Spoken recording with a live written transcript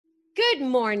Good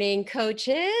morning,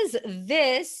 coaches.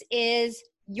 This is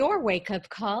your wake-up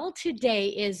call. Today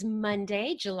is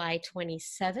Monday, July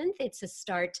 27th. It's the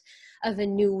start of a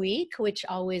new week, which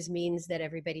always means that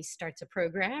everybody starts a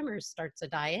program or starts a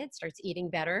diet, starts eating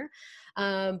better.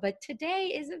 But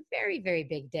today is a very, very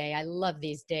big day. I love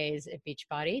these days at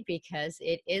Beachbody because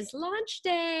it is launch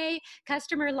day,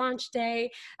 customer launch day.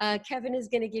 Kevin is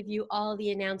going to give you all the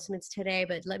announcements today,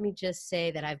 but let me just say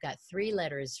that I've got 3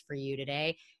 letters for you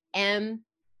today. MBF.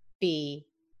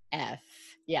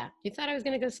 Yeah, you thought I was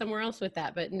going to go somewhere else with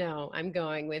that, but no, I'm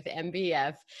going with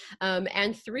MBF.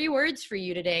 And 3 words for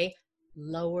you today: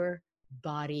 lower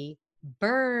body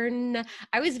burn.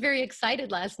 I was very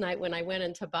excited last night when I went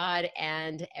into BOD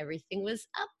and everything was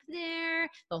up there.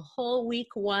 The whole week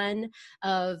 1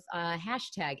 of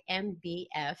hashtag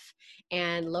MBF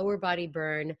and lower body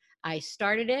burn. I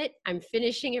started it. I'm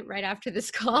finishing it right after this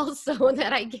call so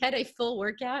that I get a full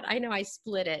workout. I know I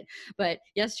split it, but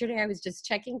yesterday I was just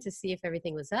checking to see if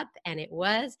everything was up, and it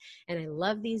was. And I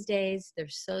love these days. They're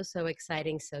so, so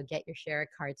exciting. So get your share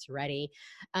carts ready.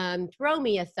 Throw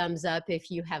me a thumbs up if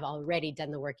you have already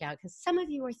done the workout, because some of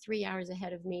you are 3 hours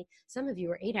ahead of me. Some of you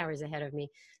are 8 hours ahead of me.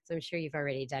 So I'm sure you've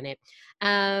already done it.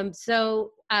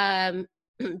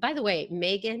 By the way,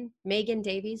 Megan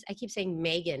Davies, I keep saying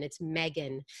Megan, it's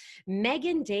Megan.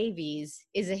 Megan Davies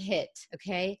is a hit,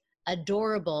 okay?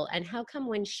 Adorable. And how come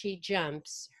when she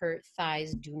jumps, her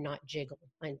thighs do not jiggle?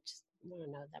 I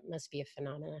don't know, that must be a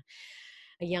phenomena,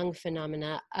 a young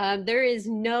phenomena. There is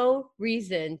no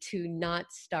reason to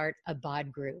not start a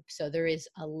BOD group. So there is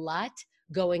a lot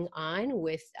going on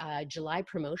with July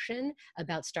promotion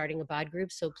about starting a BOD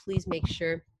group. So please make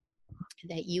sure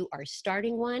that you are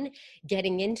starting one,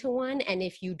 getting into one, and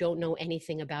if you don't know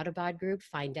anything about a BOD group,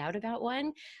 find out about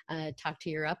one. Talk to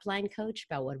your upline coach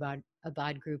about what a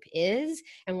BOD group is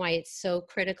and why it's so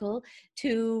critical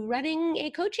to running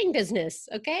a coaching business,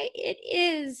 okay? It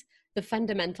is the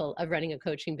fundamental of running a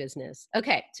coaching business.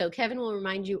 Okay, so Kevin will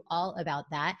remind you all about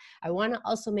that. I want to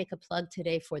also make a plug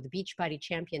today for the Beachbody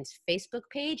Champions Facebook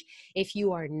page. If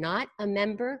you are not a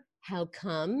member, how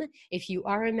come? If you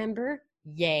are a member,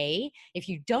 yay. If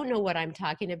you don't know what I'm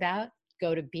talking about,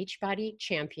 go to Beachbody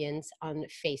Champions on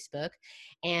Facebook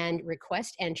and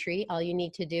request entry. All you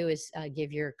need to do is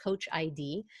give your coach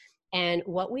ID. And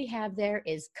what we have there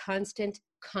is constant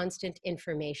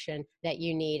information that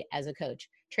you need as a coach.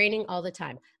 Training all the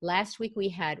time. Last week we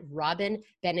had Robin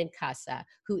Benincasa,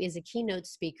 who is a keynote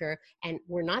speaker, and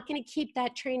we're not going to keep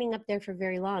that training up there for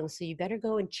very long, so you better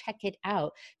go and check it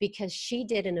out because she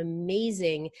did an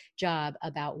amazing job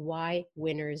about why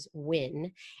winners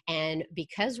win. And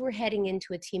because we're heading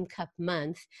into a Team Cup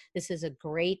month, this is a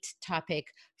great topic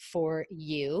for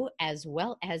you, as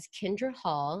well as Kendra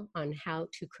Hall on how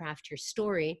to craft your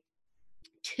story.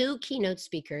 2 keynote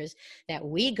speakers that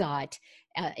we got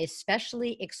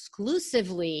especially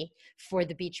exclusively for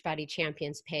the Beachbody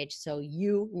Champions page. So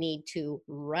you need to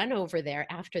run over there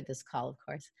after this call, of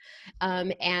course,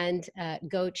 and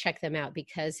go check them out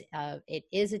because it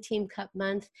is a Team Cup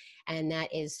month, and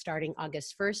that is starting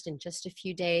August 1st in just a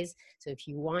few days. So if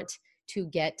you want to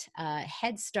get a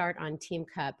head start on Team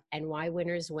Cup and why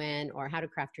winners win or how to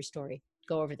craft your story,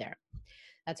 go over there.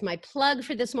 That's my plug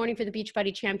for this morning for the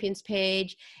Beachbody Champions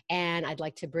page. And I'd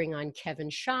like to bring on Kevin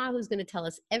Shaw, who's going to tell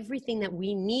us everything that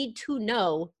we need to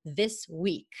know this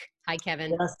week. Hi,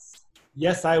 Kevin.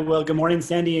 Yes, I will. Good morning,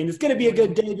 Sandy. And it's going to be a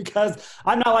good day because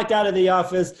I'm not locked out of the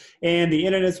office and the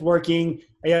internet's working.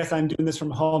 Yes, I'm doing this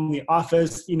from home. The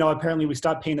office, apparently we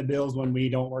stop paying the bills when we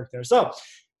don't work there. So,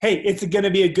 hey, it's going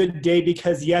to be a good day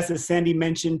because, yes, as Sandy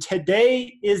mentioned,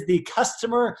 today is the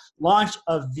customer launch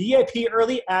of VIP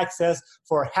Early Access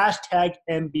for hashtag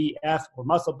MBF, or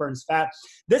Muscle Burns Fat.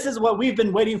 This is what we've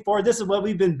been waiting for. This is what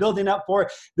we've been building up for.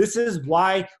 This is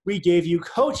why we gave you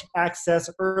coach access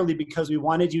early, because we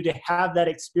wanted you to have that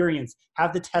experience,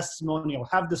 have the testimonial,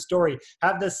 have the story,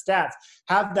 have the stats,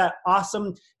 have that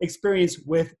awesome experience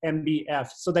with MBF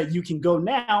so that you can go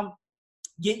now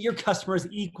get your customers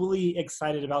equally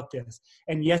excited about this.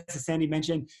 And yes, as Sandy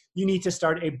mentioned, you need to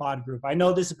start a BOD group. I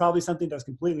know this is probably something that's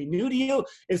completely new to you.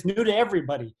 It's new to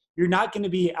everybody. You're not going to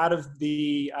be out of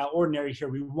the ordinary here.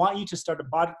 We want you to start a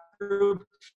BOD group.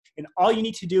 And all you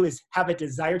need to do is have a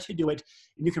desire to do it.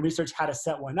 And you can research how to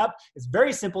set one up. It's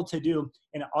very simple to do.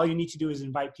 And all you need to do is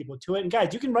invite people to it. And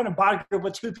guys, you can run a BOD group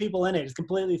with 2 people in it. It's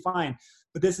completely fine.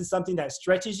 But this is something that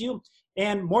stretches you.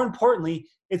 And more importantly,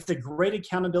 it's a great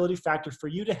accountability factor for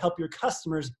you to help your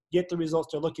customers get the results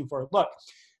they're looking for. Look,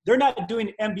 they're not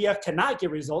doing MBF to not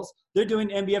get results. They're doing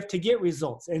MBF to get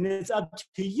results. And it's up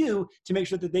to you to make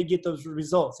sure that they get those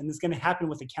results. And it's going to happen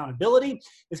with accountability.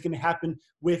 It's going to happen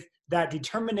with that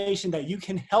determination that you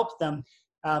can help them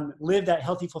live that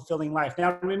healthy, fulfilling life.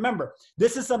 Now, remember,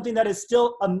 this is something that is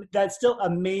still that still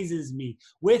amazes me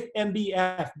with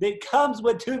MBF. It comes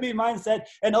with 2B Mindset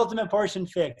and Ultimate Portion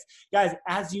Fix. Guys,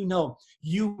 as you know,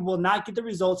 you will not get the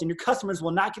results and your customers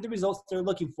will not get the results they're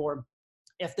looking for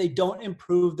if they don't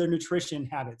improve their nutrition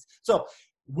habits. So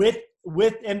with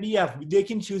MBF, they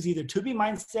can choose either 2B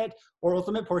Mindset or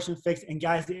Ultimate Portion Fix. And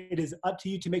guys, it is up to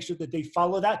you to make sure that they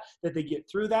follow that they get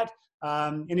through that.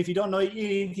 And if you don't know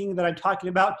anything that I'm talking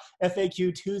about,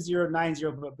 FAQ 2090.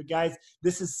 But guys,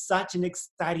 this is such an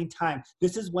exciting time.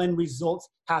 This is when results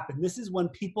happen. This is when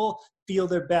people feel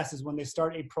their best, is when they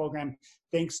start a program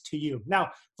thanks to you. Now,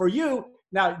 for you,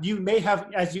 you may have,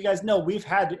 as you guys know, we've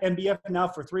had MBF now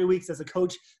for 3 weeks as a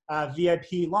coach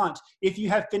VIP launch. If you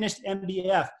have finished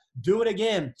MBF, do it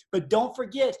again. But don't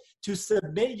forget to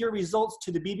submit your results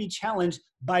to the BB Challenge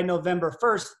by November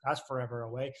 1st. That's forever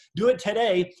away. Do it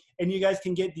today, and you guys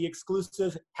can get the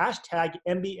exclusive hashtag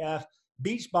MBF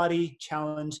Beachbody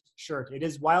Challenge shirt. It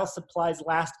is while supplies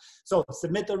last. So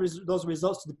submit those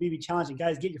results to the BB Challenge, and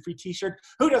guys, get your free t-shirt.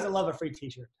 Who doesn't love a free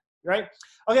t-shirt, right?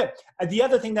 Okay, the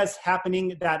other thing that's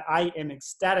happening that I am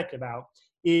ecstatic about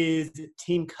is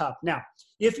Team Cup. Now,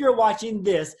 if you're watching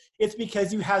this, it's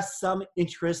because you have some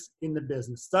interest in the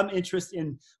business, some interest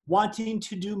in wanting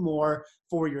to do more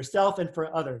for yourself and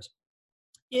for others.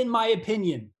 In my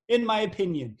opinion,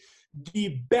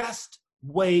 the best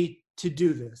way to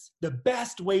do this, the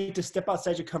best way to step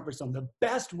outside your comfort zone, the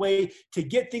best way to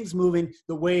get things moving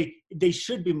the way they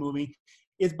should be moving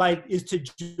is to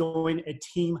join a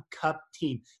Team Cup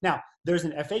team. Now, there's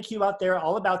an FAQ out there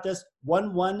all about this,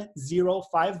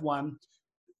 11051.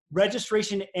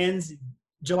 Registration ends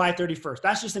July 31st.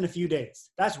 That's just in a few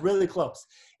days. That's really close.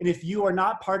 And if you are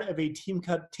not part of a Team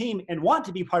Cup team and want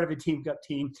to be part of a Team Cup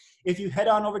team, if you head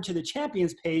on over to the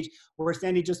champions page where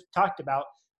Sandy just talked about,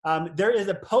 there is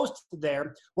a post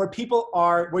there where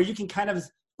where you can kind of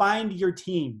find your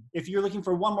team. If you're looking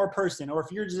for one more person, or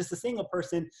if you're just a single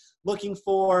person looking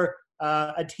for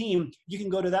a team, you can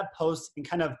go to that post and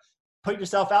kind of put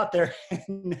yourself out there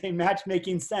in a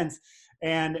matchmaking sense,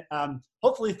 and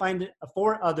hopefully find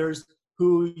 4 others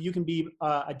who you can be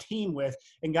a team with.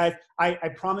 And guys, I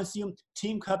promise you,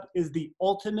 Team Cup is the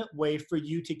ultimate way for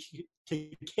you to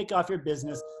kick off your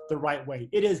business the right way.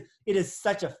 It is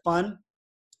such a fun,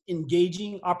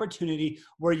 engaging opportunity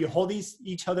where you hold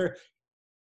each other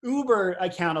uber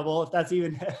accountable, if that's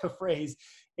even a phrase.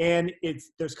 And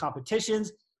there's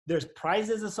competitions, there's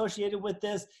prizes associated with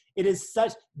this. It is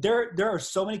such, there are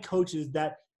so many coaches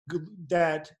that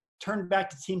turn back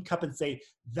to Team Cup and say,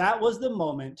 that was the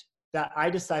moment that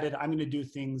I decided I'm going to do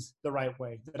things the right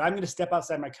way, that I'm going to step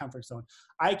outside my comfort zone.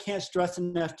 I can't stress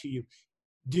enough to you,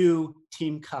 do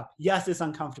Team Cup. Yes, it's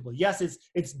uncomfortable. Yes,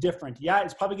 it's different. Yeah,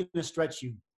 it's probably going to stretch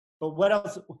you. But what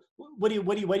else? What are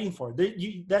you waiting for?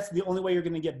 That's the only way you're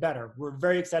going to get better. We're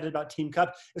very excited about Team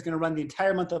Cup. It's going to run the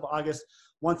entire month of August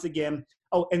once again.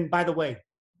 Oh, and by the way,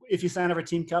 if you sign up for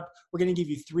Team Cup, we're going to give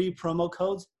you 3 promo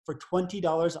codes for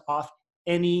 $20 off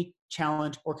any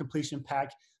challenge or completion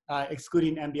pack,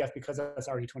 excluding MBF, because that's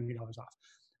already $20 off.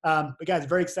 But guys,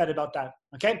 very excited about that.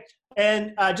 Okay.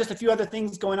 And just a few other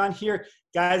things going on here.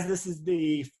 Guys, this is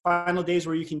the final days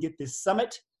where you can get this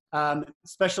summit.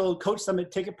 Special Coach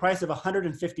Summit ticket price of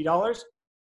 $150.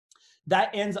 That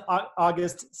ends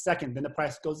August 2nd. Then the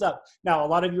price goes up. Now, a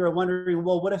lot of you are wondering,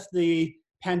 well, what if the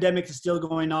pandemic is still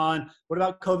going on? What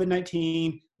about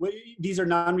COVID-19? These are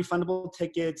non-refundable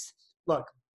tickets. Look,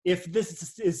 if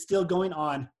this is still going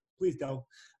on, please don't.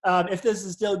 If this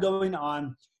is still going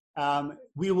on,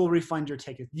 we will refund your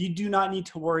ticket. You do not need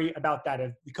to worry about that.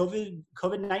 If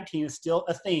COVID-19 is still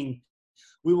a thing,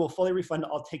 we will fully refund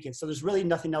all tickets. So there's really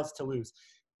nothing else to lose.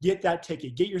 Get that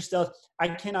ticket, get your stuff. I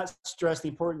cannot stress the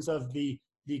importance of the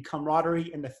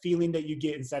camaraderie and the feeling that you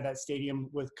get inside that stadium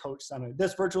with Coach Summit.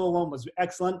 This virtual one was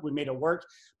excellent. We made it work.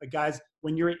 But guys,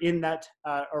 when you're in that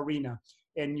arena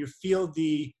and you feel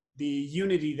the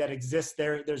unity that exists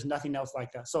there, there's nothing else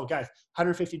like that. So guys,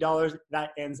 $150,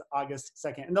 that ends August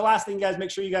 2nd. And the last thing, guys,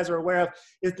 make sure you guys are aware of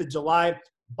is the July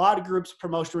BOD Groups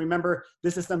promotion. Remember,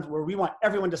 this is something where we want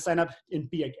everyone to sign up and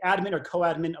be an admin or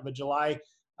co-admin of a July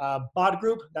BOD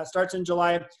group. That starts in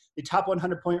July. The top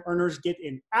 100 point earners get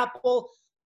an Apple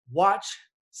Watch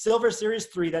Silver Series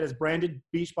 3 that is branded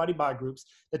Beachbody BOD Groups.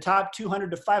 The top 200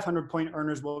 to 500 point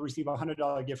earners will receive a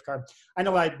 $100 gift card. I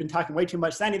know I've been talking way too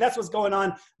much. Sandy, that's what's going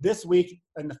on this week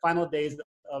in the final days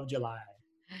of July.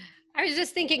 I was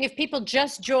just thinking, if people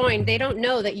just joined, they don't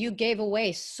know that you gave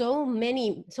away so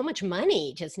much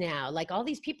money just now. Like all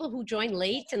these people who joined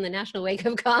late in the National Wake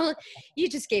Up Call, you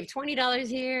just gave $20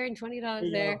 here and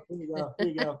 $20 there. Here you go. Here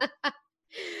you go.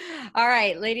 All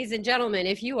right, ladies and gentlemen,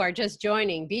 if you are just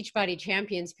joining, Beachbody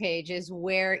Champions page is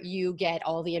where you get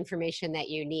all the information that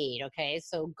you need, okay?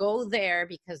 So go there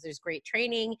because there's great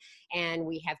training, and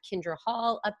we have Kendra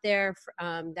Hall up there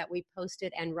that we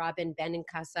posted, and Robin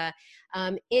Benincasa.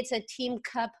 It's a Team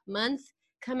Cup month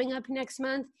coming up next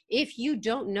month. If you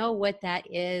don't know what that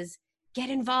is, get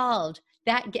involved.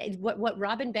 What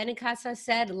Robin Benincasa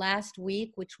said last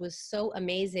week, which was so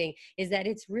amazing, is that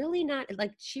it's really not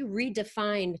like she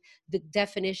redefined the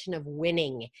definition of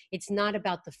winning. It's not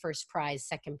about the first prize,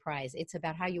 second prize. It's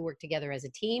about how you work together as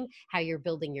a team, how you're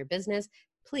building your business.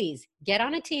 Please get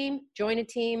on a team, join a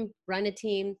team, run a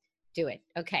team, do it.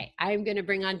 Okay, I'm going to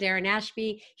bring on Darren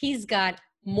Ashby. He's got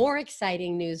more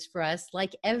exciting news for us,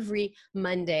 like every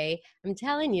Monday. I'm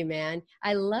telling you, man,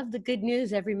 I love the good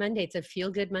news every Monday. It's a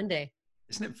feel-good Monday.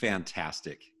 Isn't it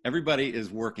fantastic? Everybody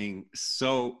is working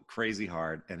so crazy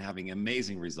hard and having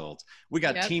amazing results. We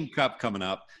got Team Cup coming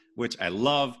up, which I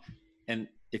love. And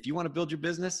if you want to build your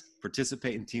business,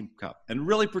 participate in Team Cup and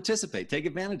really participate. Take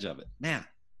advantage of it. Man,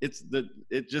 it's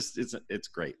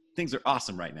great. Things are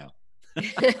awesome right now.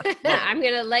 I'm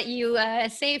going to let you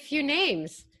say a few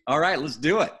names. All right, let's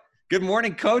do it. Good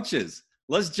morning, coaches.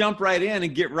 Let's jump right in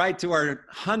and get right to our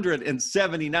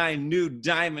 179 new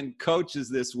Diamond coaches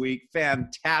this week.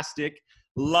 Fantastic.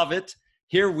 Love it.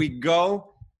 Here we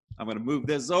go. I'm going to move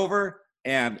this over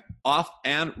and off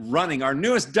and running. Our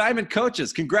newest Diamond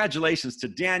coaches. Congratulations to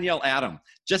Danielle Adam,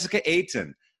 Jessica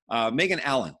Ayton, Megan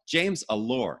Allen, James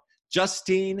Allure,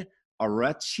 Justine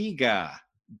Arachiga,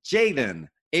 Jaden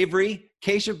Avery,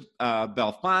 Keisha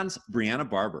Belfons, Brianna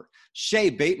Barber, Shay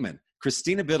Bateman,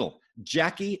 Christina Biddle,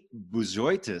 Jackie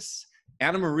Buzoitis,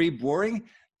 Anna Marie Boring,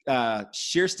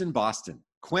 Shearston Boston,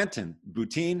 Quentin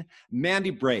Boutine, Mandy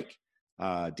Brake,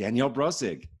 Danielle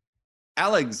Brosig,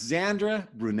 Alexandra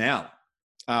Brunel,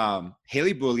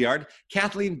 Haley Bouliard,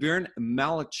 Kathleen Byrne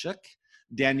Malachuk,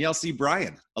 Danielle C.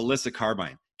 Bryan, Alyssa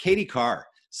Carbine, Katie Carr,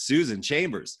 Susan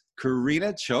Chambers,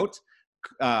 Karina Choate,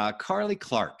 Carly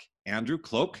Clark, Andrew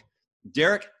Cloak,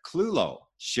 Derek Clulo,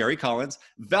 Sherry Collins,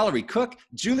 Valerie Cook,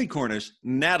 Julie Cornish,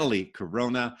 Natalie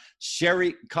Corona,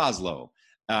 Sherry Coslow,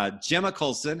 Gemma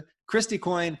Colson, Christy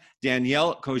Coyne,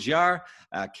 Danielle Kojar,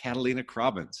 Catalina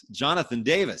Crobbins, Jonathan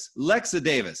Davis, Lexa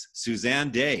Davis,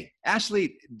 Suzanne Day,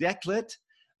 Ashley Declet,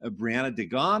 Brianna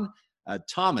Degon,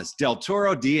 Thomas Del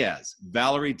Toro Diaz,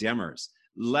 Valerie Demers,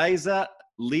 Lisa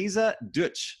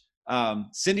Dutch,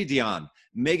 Cindy Dion,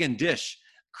 Megan Dish,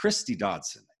 Christy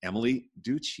Dodson, Emily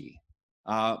Ducci,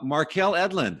 Markel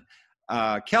Edlund,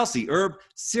 Kelsey Erb,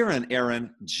 Siren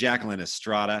Aaron, Jacqueline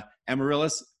Estrada,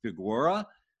 Amaryllis Figueroa,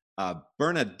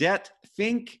 Bernadette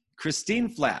Fink, Christine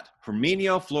Flatt,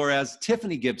 Herminio Flores,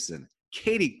 Tiffany Gibson,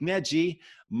 Katie Medji,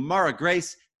 Mara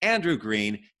Grace, Andrew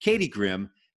Green, Katie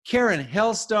Grimm, Karen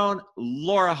Hellstone,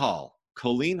 Laura Hall,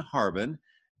 Colleen Harbin,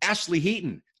 Ashley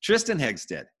Heaton, Tristan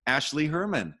Hegstead, Ashley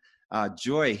Herman,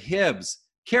 Joy Hibbs,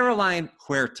 Caroline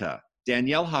Huerta,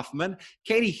 Danielle Huffman,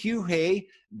 Katie Huhay,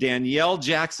 Danielle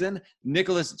Jackson,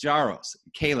 Nicholas Jaros,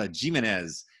 Kayla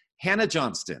Jimenez, Hannah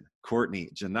Johnston,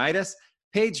 Courtney Janitis,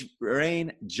 Paige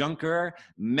Rain Junker,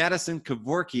 Madison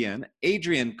Kevorkian,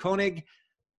 Adrian Koenig,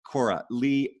 Cora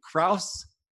Lee Kraus,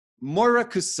 Moira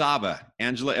Kusaba,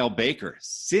 Angela L. Baker,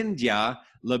 Cynthia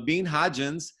Labine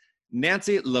Hodgins,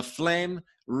 Nancy LaFlame,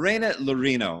 Raina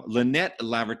Lorino, Lynette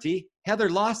Laverty, Heather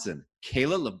Lawson,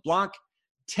 Kayla LeBlanc,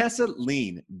 Tessa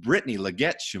Lean, Brittany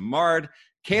Leggett Chamard,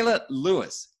 Kayla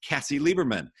Lewis, Cassie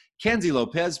Lieberman, Kenzie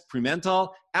Lopez Pimentel,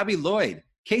 Abby Lloyd,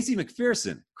 Casey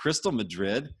McPherson, Crystal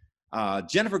Madrid,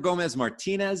 Jennifer Gomez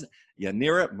Martinez,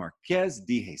 Yanira Marquez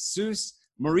de Jesus,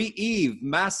 Marie Eve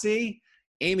Massey,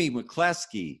 Amy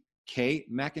McCleskey, Kay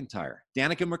McIntyre,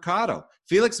 Danica Mercado,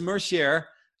 Felix Mercier,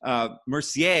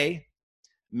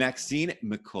 Maxine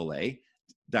McCauley,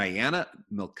 Diana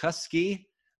Milkuski,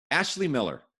 Ashley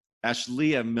Miller,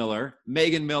 Ashleah Miller,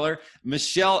 Megan Miller,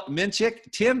 Michelle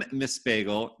Minchik, Tim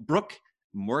Mispagel, Brooke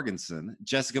Morganson,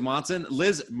 Jessica Monson,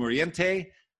 Liz Moriente,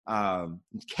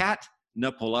 Kat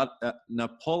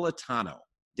Napolitano,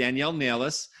 Danielle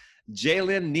Nalis,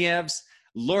 Jalen Nieves,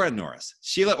 Laura Norris,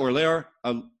 Sheila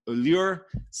Allure,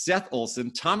 Seth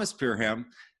Olson, Thomas Pierham,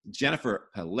 Jennifer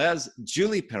Pelez,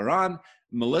 Julie Perron,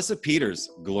 Melissa Peters,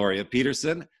 Gloria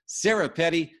Peterson, Sarah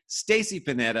Petty, Stacy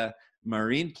Panetta,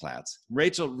 Maureen Platts,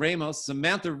 Rachel Ramos,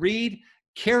 Samantha Reed,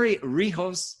 Carrie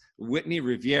Rijos, Whitney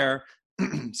Riviere,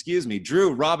 excuse me,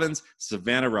 Drew Robbins,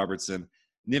 Savannah Robertson,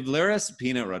 Nivleris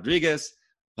Pina Rodriguez,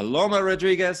 Paloma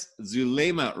Rodriguez,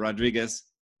 Zulema Rodriguez,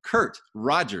 Kurt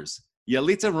Rogers,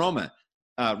 Yalitza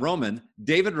Roman,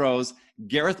 David Rose,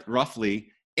 Gareth Ruffley,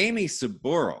 Amy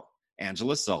Saburo,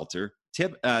 Angela Salter,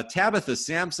 Tabitha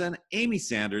Sampson, Amy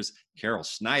Sanders, Carol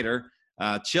Schneider,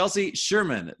 Chelsea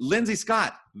Sherman, Lindsay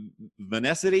Scott,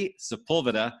 Vanessa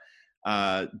Sepulveda,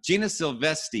 Gina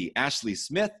Silvesti, Ashley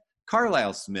Smith,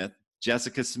 Carlisle Smith,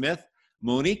 Jessica Smith,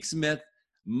 Monique Smith,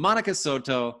 Monica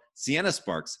Soto, Sienna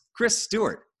Sparks, Chris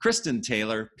Stewart, Kristen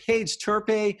Taylor, Paige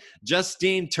Turpay,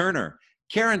 Justine Turner,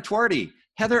 Karen Twardy,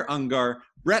 Heather Ungar,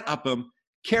 Brett Upham,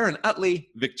 Karen Utley,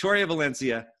 Victoria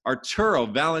Valencia, Arturo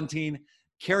Valentin,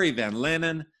 Carrie Van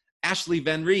Lennon, Ashley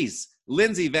Van Rees,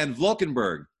 Lindsay Van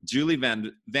Volkenberg, Julie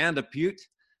Van de Pute,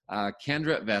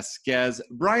 Kendra Vasquez,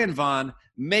 Brian Vaughn,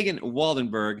 Megan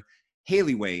Waldenberg,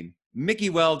 Haley Wayne,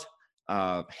 Mickey Weld,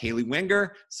 Haley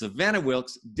Wenger, Savannah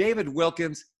Wilkes, David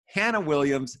Wilkins, Hannah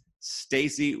Williams,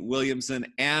 Stacy Williamson,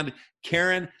 and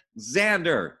Karen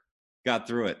Zander. Got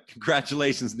through it.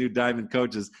 Congratulations, new Diamond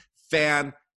coaches.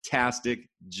 Fantastic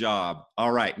job.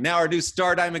 All right, now our new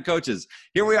Star Diamond coaches.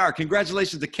 Here we are.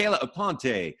 Congratulations to Kayla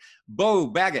Aponte, Bo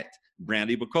Baggett,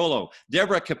 Brandy Bacolo,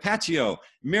 Deborah Capaccio,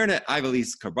 Mirna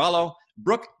Ivelisse Carballo,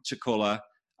 Brooke Chicola,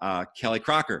 Kelly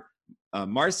Crocker,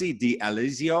 Marcy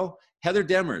D'Alizio, Heather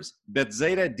Demers,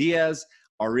 Bethzeda Diaz,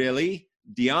 Aurelie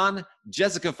Dion,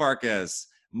 Jessica Farkas,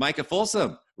 Micah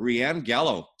Folsom, Rianne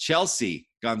Gallo, Chelsea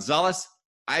Gonzalez,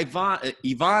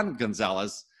 Yvonne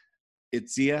Gonzalez,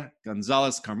 Itzia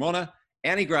Gonzalez Carmona,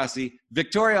 Annie Grassi,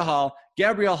 Victoria Hall,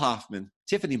 Gabrielle Hoffman,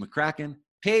 Tiffany McCracken,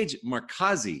 Paige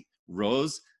Markazi,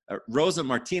 Rosa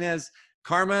Martinez,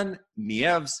 Carmen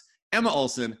Nieves, Emma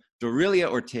Olson, Dorelia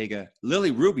Ortega,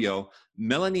 Lily Rubio,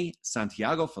 Melanie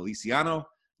Santiago Feliciano,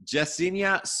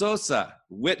 Jessenia Sosa,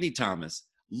 Whitney Thomas,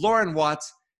 Lauren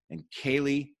Watts, and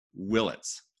Kaylee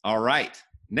Willits. All right.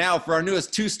 Now for our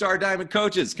newest 2-star Diamond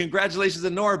coaches. Congratulations to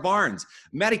Nora Barnes,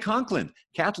 Maddie Conklin,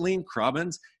 Kathleen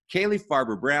Crobbins, Kaylee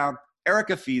Farber-Brown,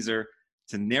 Erica Fieser,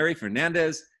 Teneri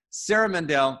Fernandez, Sarah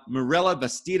Mendel, Mirella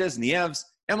Bastidas Nieves,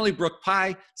 Emily Brooke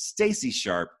Pye, Stacy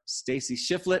Sharp, Stacy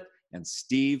Shiflett, and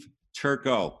Steve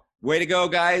Turco. Way to go,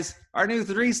 guys. Our new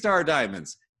 3-star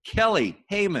Diamonds, Kelly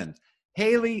Heyman,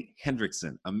 Haley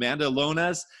Hendrickson, Amanda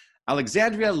Lonas,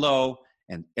 Alexandria Lowe,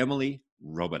 and Emily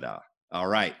Robada. All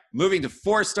right, moving to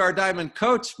 4-star Diamond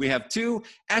coach, we have 2,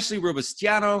 Ashley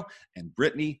Robustiano and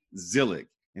Brittany Zillig.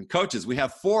 And coaches, we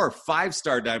have 4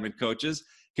 5-star Diamond coaches.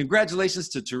 Congratulations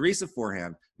to Teresa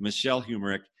Forehand, Michelle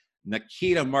Humerick,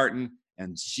 Nikita Martin,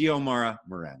 and Xiomara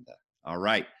Miranda. All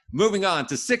right, moving on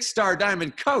to 6-star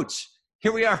Diamond coach.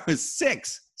 Here we are with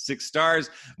 6 stars,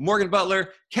 Morgan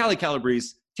Butler, Callie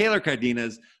Calabrese, Taylor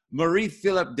Cardenas,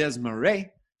 Marie-Philippe Desmarais,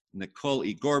 Nicole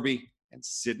E. Gorby, and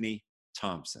Sydney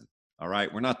Thompson. All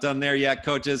right, we're not done there yet,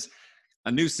 coaches.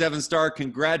 A new 7-star,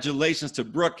 congratulations to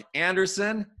Brooke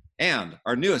Anderson, and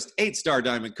our newest 8-star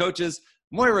Diamond coaches,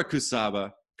 Moira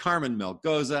Kusaba, Carmen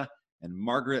Melgoza, and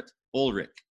Margaret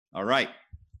Ulrich. All right,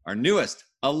 our newest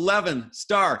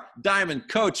 11-star Diamond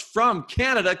coach from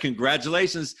Canada,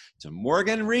 congratulations to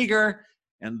Morgan Rieger.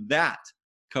 And that,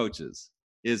 coaches,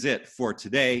 is it for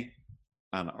today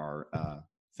on our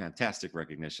fantastic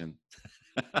recognition.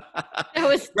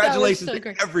 Congratulations so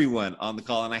to everyone on the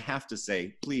call. And I have to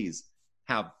say, please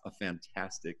have a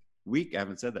fantastic week. I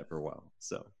haven't said that for a while.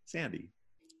 So, Sandy.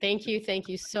 Thank you. Thank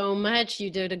you so much. You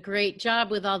did a great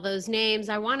job with all those names.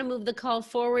 I want to move the call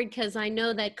forward because I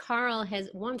know that Carl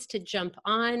wants to jump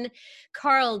on.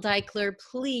 Carl Deichler,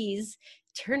 please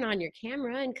turn on your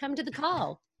camera and come to the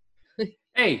call.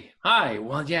 Hey, hi.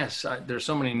 Well, yes, there's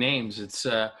so many names. It's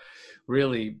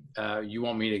really, you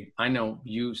want me to, I know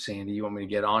you, Sandy, you want me to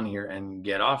get on here and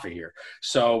get off of here.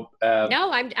 So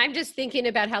no, I'm just thinking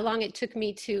about how long it took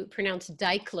me to pronounce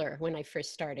Deichler when I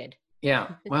first started.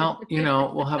 Yeah, well, you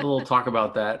know, we'll have a little talk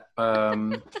about that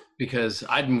because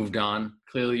I'd moved on.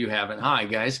 Clearly you haven't. Hi,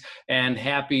 guys, and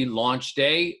happy launch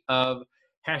day of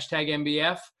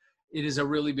 #MBF. It is a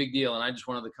really big deal, and I just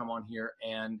wanted to come on here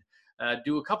and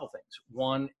do a couple things.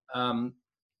 One,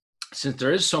 since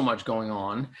there is so much going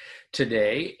on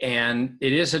today, and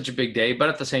it is such a big day, but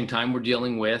at the same time, we're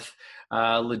dealing with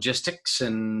logistics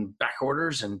and back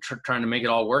orders and trying to make it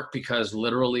all work because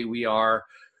literally we are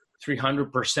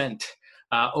 300%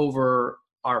 over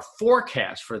our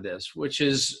forecast for this, which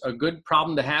is a good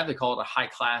problem to have. They call it a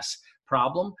high-class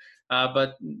problem.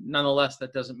 But nonetheless,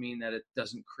 that doesn't mean that it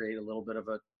doesn't create a little bit of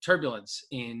a turbulence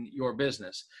in your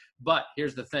business. But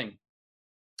here's the thing.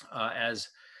 As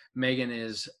Megan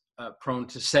is prone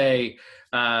to say,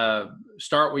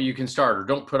 start what you can start, or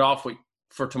don't put off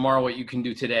for tomorrow what you can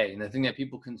do today. And the thing that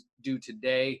people can do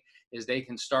today is they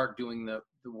can start doing the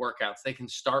workouts. They can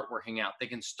start working out. They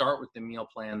can start with the meal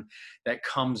plan that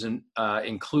comes in,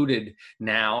 included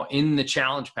now in the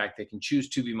challenge pack. They can choose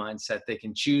 2B Mindset. They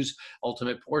can choose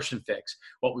Ultimate Portion Fix.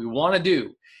 What we want to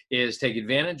do is take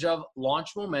advantage of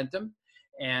launch momentum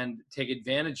and take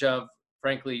advantage of,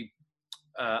 frankly,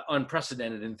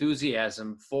 unprecedented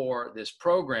enthusiasm for this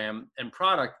program and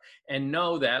product, and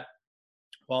know that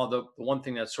while the one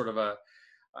thing that's sort of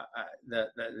that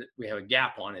we have a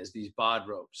gap on is these bod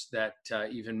ropes that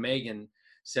even Megan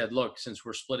said, look, since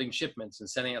we're splitting shipments and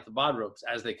sending out the bod ropes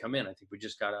as they come in, I think we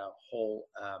just got a whole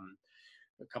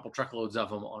a couple truckloads of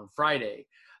them on Friday,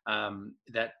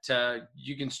 that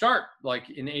you can start like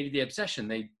in 80-Day Obsession.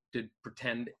 They did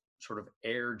pretend sort of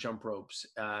air jump ropes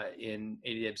in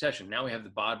 80-Day Obsession. Now we have the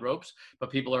bod ropes,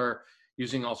 but people are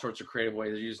using all sorts of creative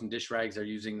ways. They're using dish rags, they're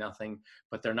using nothing,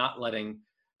 but they're not letting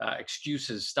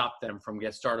excuses stop them from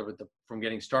getting started with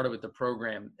the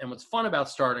program. And what's fun about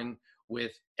starting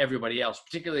with everybody else,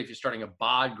 particularly if you're starting a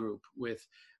bod group with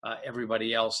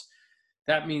everybody else,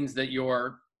 that means that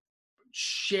you're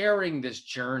sharing this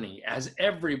journey as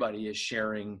everybody is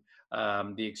sharing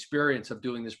the experience of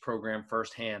doing this program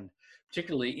firsthand,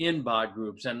 particularly in bod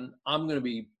groups. And I'm going to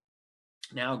be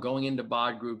now going into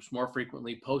bod groups more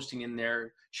frequently, posting in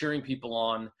there, cheering people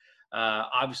on.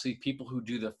 Obviously, people who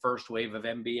do the first wave of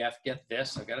MBF get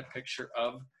this. I got a picture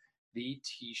of the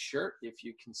t-shirt, if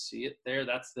you can see it there.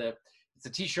 It's a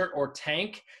t-shirt or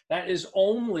tank that is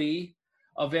only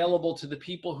available to the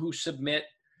people who submit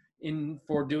in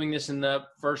for doing this in the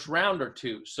first round or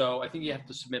two. So I think you have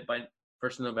to submit by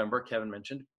 1st of November, Kevin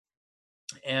mentioned.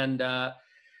 And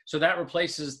so that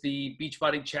replaces the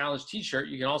Beachbody Challenge t-shirt.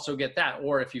 You can also get that.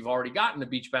 Or if you've already gotten the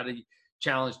Beachbody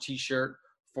Challenge t-shirt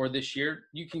for this year,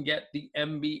 you can get the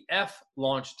MBF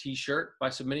launch t-shirt by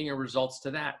submitting your results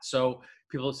to that. So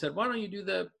people have said, why don't you do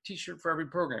the t-shirt for every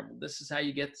program? Well, this is how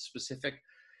you get the specific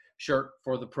shirt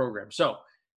for the program. So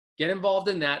get involved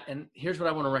in that. And here's what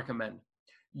I want to recommend.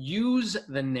 Use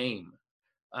the name.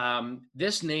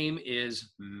 This name is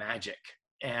magic.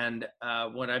 And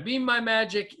what I mean by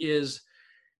magic is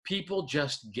people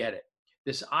just get it.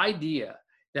 This idea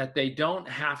that they don't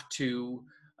have to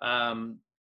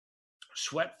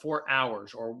sweat for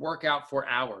hours or work out for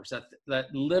hours, that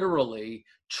literally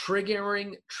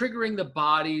triggering the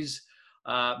body's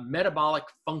metabolic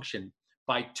function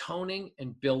by toning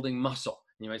and building muscle.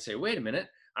 And you might say, wait a minute,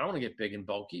 I don't want to get big and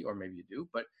bulky, or maybe you do,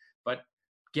 but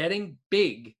getting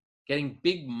big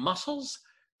muscles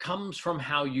comes from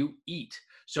how you eat.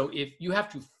 So if you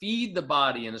have to feed the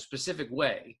body in a specific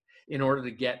way in order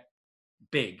to get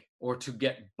big or to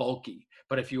get bulky,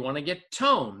 but if you want to get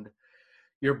toned,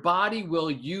 your body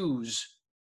will use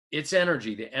its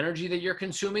energy, the energy that you're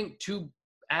consuming, to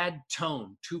add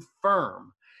tone, to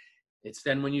firm. It's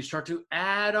then when you start to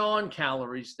add on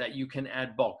calories that you can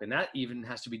add bulk. And that even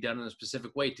has to be done in a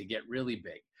specific way to get really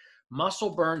big. Muscle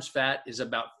burns fat is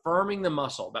about firming the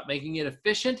muscle, about making it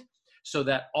efficient so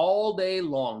that all day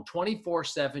long,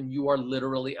 24/7, you are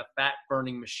literally a fat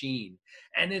burning machine.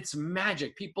 And it's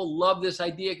magic. People love this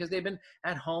idea because they've been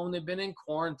at home, they've been in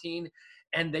quarantine,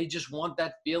 and they just want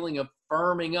that feeling of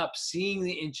firming up, seeing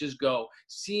the inches go,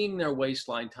 seeing their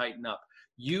waistline tighten up.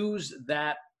 Use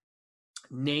that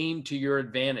name to your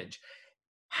advantage.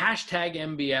 Hashtag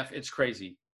MBF, it's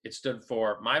crazy. It stood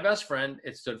for my best friend.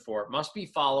 It stood for must be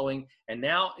following. And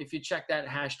now if you check that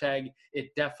hashtag,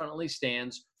 it definitely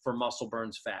stands for muscle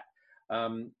burns fat.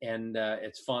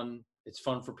 It's fun. It's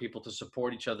fun for people to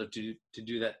support each other to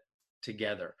do that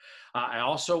together. I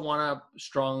also want to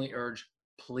strongly urge,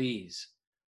 please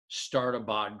start a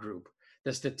bod group.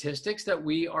 The statistics that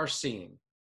we are seeing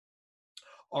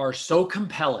are so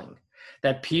compelling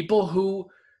that people who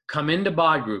come into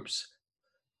bod groups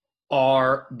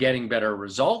are getting better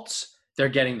results. They're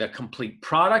getting the complete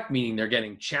product, meaning they're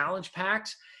getting challenge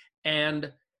packs.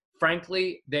 And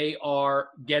frankly, they are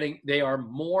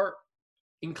more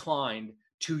inclined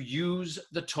to use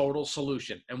the total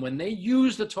solution. And when they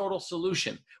use the total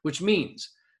solution, which means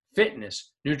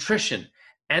fitness, nutrition,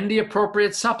 and the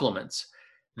appropriate supplements,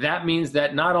 that means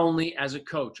that not only as a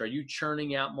coach are you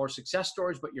churning out more success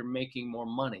stories, but you're making more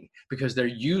money because they're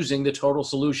using the total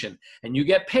solution. And you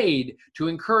get paid to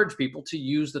encourage people to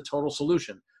use the total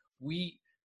solution. We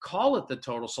call it the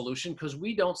total solution because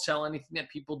we don't sell anything that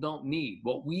people don't need.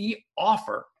 What we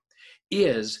offer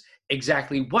is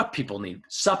exactly what people need.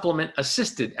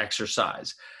 Supplement-assisted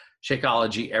exercise,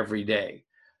 Shakeology every day,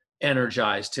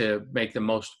 Energize to make the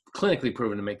most, clinically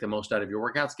proven to make the most out of your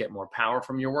workouts, get more power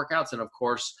from your workouts, and of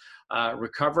course,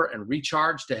 Recover and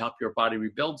Recharge to help your body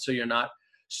rebuild so you're not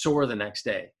sore the next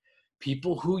day.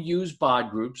 People who use BOD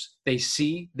groups, they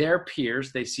see their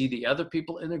peers, they see the other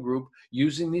people in the group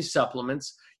using these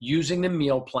supplements, using the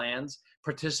meal plans,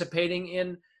 participating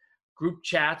in group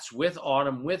chats with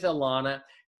Autumn, with Ilana,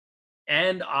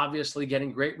 and obviously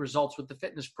getting great results with the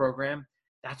fitness program.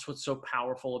 That's what's so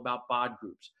powerful about BOD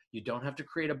groups. You don't have to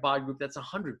create a BOD group that's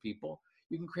 100 people.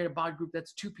 You can create a BOD group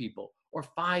that's 2 people or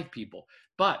 5 people.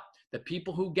 But the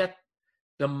people who get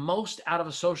the most out of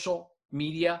a social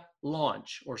media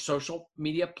launch or social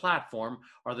media platform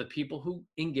are the people who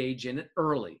engage in it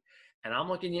early. And I'm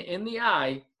looking you in the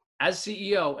eye as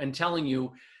CEO and telling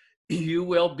you, you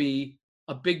will be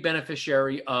a big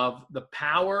beneficiary of the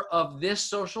power of this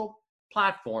social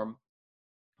platform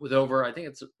with over, I think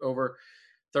it's over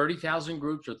 30,000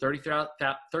 groups or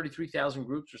 33,000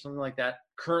 groups or something like that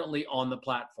currently on the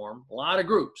platform. A lot of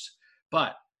groups,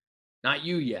 but not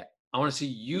you yet. I want to see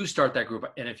you start that group.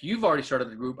 And if you've already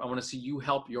started the group, I want to see you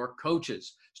help your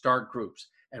coaches start groups.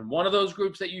 And one of those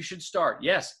groups that you should start,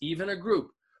 yes, even a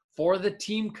group for the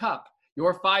Team Cup.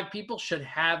 Your 5 people should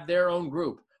have their own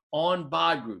group on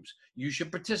BOD groups. You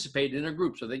should participate in a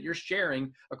group so that you're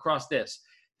sharing across this.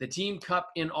 The Team Cup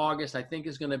in August, I think,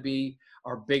 is going to be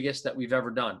our biggest that we've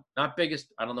ever done. Not biggest,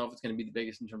 I don't know if it's going to be the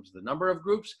biggest in terms of the number of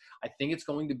groups. I think it's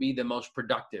going to be the most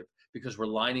productive because we're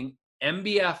lining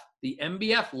the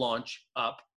MBF launch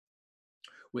up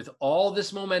with all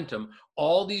this momentum,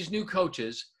 all these new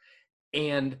coaches,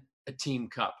 and a Team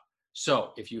Cup.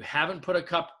 So if you haven't put a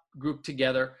cup group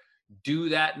together, do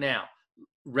that now.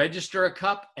 Register a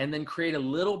cup and then create a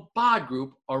little BOD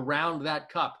group around that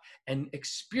cup and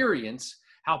experience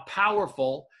how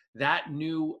powerful that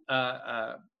new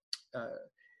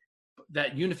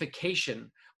that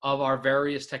unification of our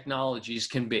various technologies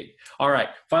can be. All right,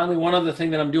 finally, one other thing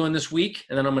that I'm doing this week,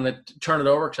 and then I'm going to turn it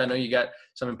over because I know you got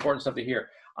some important stuff to hear.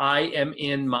 I am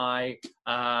in my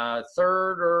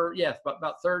third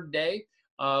day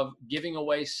of giving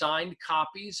away signed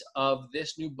copies of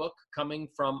this new book coming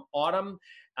from Autumn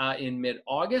in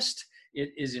mid-August.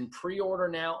 It is in pre-order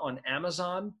now on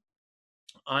Amazon.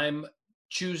 I'm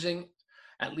choosing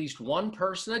at least one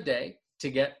person a day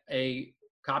to get a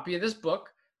copy of this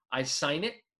book. I sign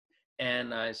it,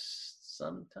 and I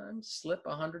sometimes slip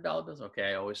 $100 bills. Okay,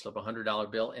 I always slip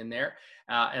 $100 bill in there,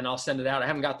 and I'll send it out. I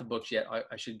haven't got the books yet.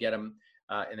 I should get them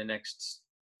in the next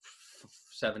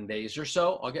 7 days or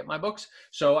so. I'll get my books.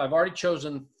 So I've already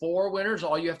chosen 4 winners.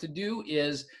 All you have to do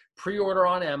is pre-order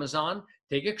on Amazon,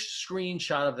 take a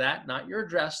screenshot of that, not your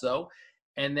address though,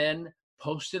 and then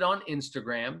post it on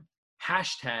Instagram,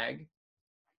 hashtag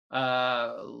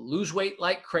lose weight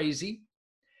like crazy,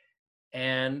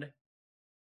 and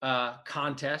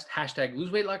contest, hashtag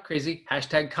lose weight like crazy,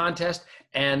 hashtag contest,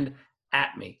 and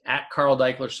at me, at Carl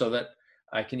Deichler, so that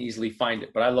I can easily find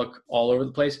it. But I look all over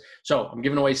the place. So I'm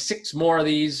giving away 6 more of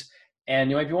these. And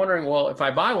you might be wondering, well, if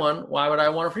I buy one, why would I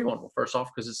want a free one? Well, first off,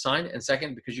 because it's signed. And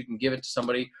second, because you can give it to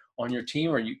somebody on your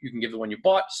team, or you can give the one you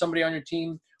bought to somebody on your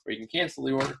team, or you can cancel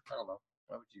the order. I don't know.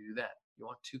 Why would you do that? You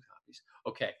want 2 copies.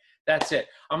 Okay, that's it.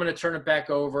 I'm going to turn it back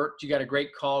over. You got a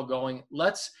great call going.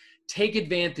 Let's take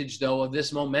advantage, though, of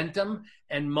this momentum.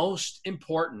 And most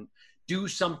important, do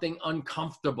something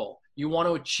uncomfortable. You want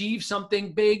to achieve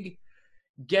something big?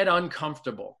 Get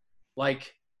uncomfortable.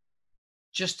 Like,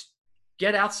 just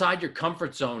get outside your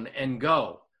comfort zone and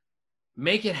go.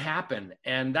 Make it happen.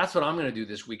 And that's what I'm going to do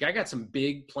this week. I got some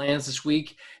big plans this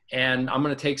week, and I'm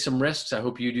going to take some risks. I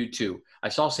hope you do too. I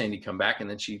saw Sandy come back, and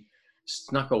then she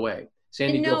snuck away.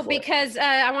 Sandy, no, because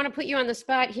I want to put you on the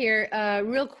spot here.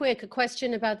 Real quick, a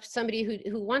question about somebody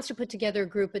who wants to put together a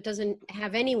group but doesn't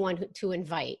have anyone to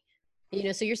invite. You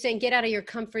know, so you're saying get out of your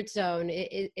comfort zone.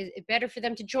 Is it better for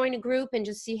them to join a group and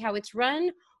just see how it's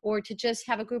run, or to just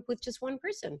have a group with just one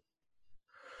person?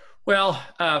 Well,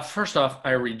 first off,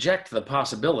 I reject the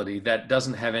possibility that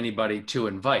doesn't have anybody to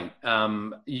invite.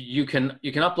 You can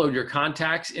upload your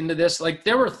contacts into this. Like,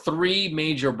 there were 3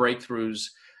 major breakthroughs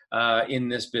in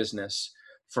this business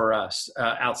for us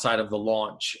outside of the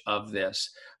launch of this.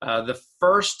 The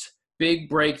first big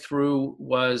breakthrough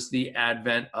was the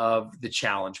advent of the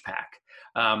Challenge Pack.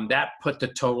 That put the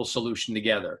total solution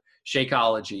together: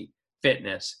 Shakeology,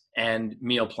 fitness, and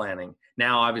meal planning.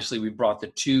 Now, obviously, we brought the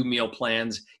 2 meal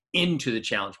plans into the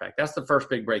Challenge Pack. That's the first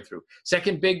big breakthrough.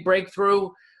 Second big breakthrough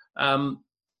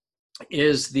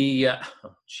is the, I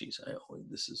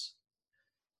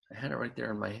had it right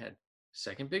there in my head.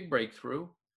 Second big breakthrough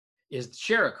is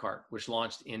Share a Cart, which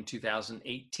launched in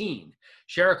 2018.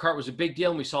 Share a Cart was a big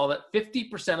deal, and we saw that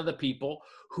 50% of the people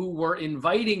who were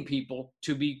inviting people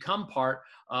to become part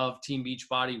of Team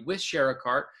Beachbody with Share a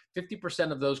Cart,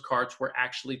 50% of those carts were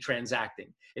actually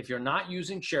transacting. If you're not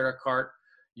using Share a Cart,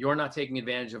 you're not taking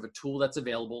advantage of a tool that's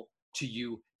available to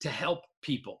you to help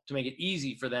people, to make it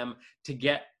easy for them to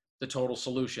get the total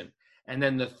solution. And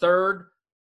then the third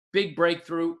big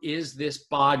breakthrough is this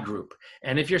BOD group.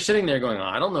 And if you're sitting there going, oh,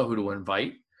 I don't know who to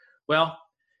invite. Well,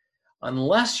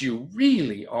 unless you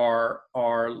really are,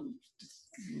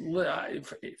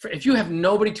 if you have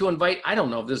nobody to invite, I don't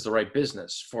know if this is the right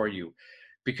business for you,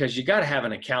 because you got to have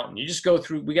an accountant. You just go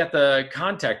through, we got the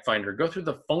contact finder, go through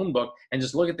the phone book and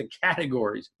just look at the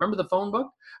categories. Remember the phone book?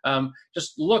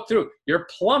 Just look through your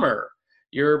plumber,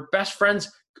 your best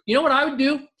friends. You know what I would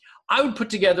do? I would put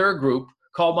together a group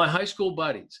called my high school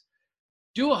buddies.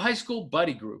 Do a high school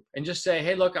buddy group and just say,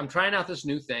 hey, look, I'm trying out this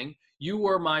new thing. You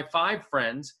were my 5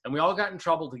 friends and we all got in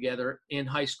trouble together in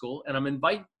high school, and I'm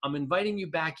inviting you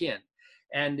back in.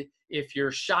 And if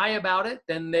you're shy about it,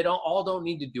 then they don't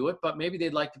need to do it, but maybe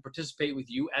they'd like to participate with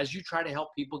you as you try to help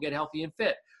people get healthy and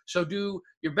fit. So do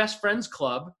your best friends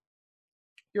club,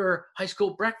 your high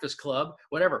school breakfast club,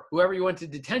 whatever, whoever you went to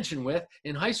detention with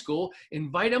in high school,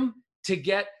 invite them to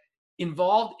get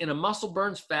involved in a muscle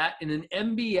burns fat in an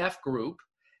MBF group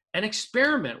and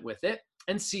experiment with it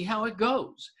and see how it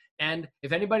goes. And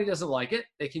if anybody doesn't like it,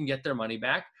 they can get their money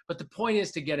back. But the point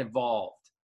is to get involved.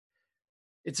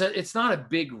 It's not a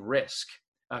big risk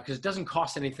because it doesn't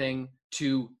cost anything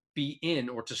to be in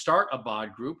or to start a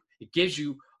BOD group. It gives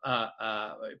you,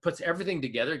 it puts everything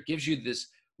together. It gives you this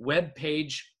web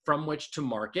page from which to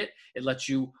market. It lets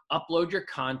you upload your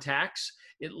contacts.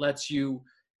 It lets you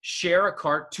share a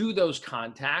cart to those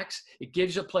contacts. It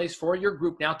gives a place for your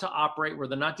group now to operate where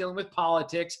they're not dealing with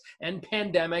politics and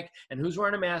pandemic and who's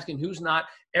wearing a mask and who's not.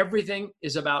 Everything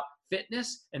is about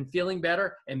fitness and feeling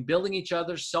better and building each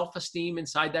other's self-esteem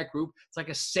inside that group. It's like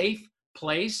a safe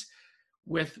place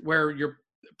where your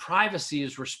privacy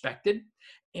is respected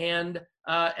and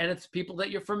it's people that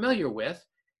you're familiar with.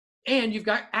 And you've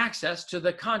got access to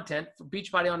the content for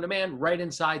Beachbody On Demand right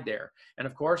inside there. And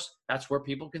of course, that's where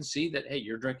people can see that, hey,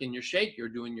 you're drinking your shake, you're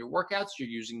doing your workouts, you're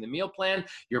using the meal plan,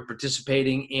 you're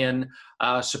participating in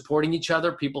supporting each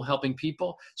other, people helping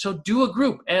people. So do a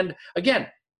group. And again,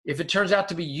 if it turns out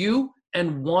to be you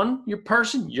and your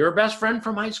person, your best friend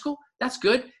from high school, that's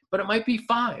good. But it might be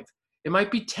 5, it might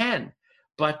be 10,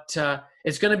 but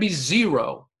it's going to be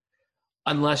 0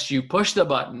 unless you push the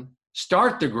button,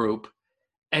 start the group,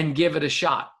 and give it a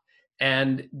shot.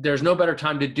 And there's no better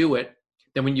time to do it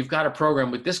than when you've got a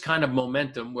program with this kind of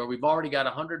momentum where we've already got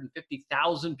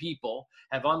 150,000 people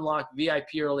have unlocked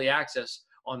VIP early access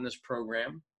on this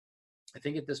program. I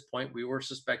think at this point we were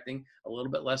suspecting a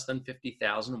little bit less than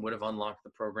 50,000 would have unlocked the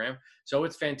program. So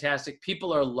it's fantastic.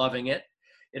 People are loving it.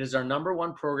 It is our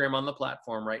 #1 program on the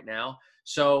platform right now.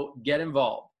 So get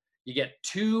involved. You get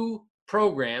 2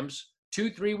 programs,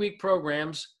 2 3-week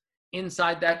programs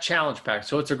inside that challenge pack.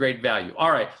 So it's a great value.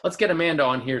 All right, let's get Amanda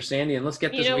on here, Sandy, and let's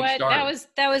get this week started.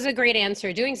 That was a great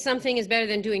answer. Doing something is better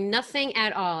than doing nothing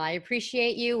at all. I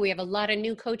appreciate you. We have a lot of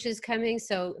new coaches coming.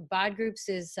 So BOD groups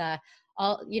is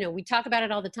all, we talk about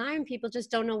it all the time. People just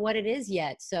don't know what it is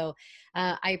yet. So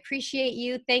I appreciate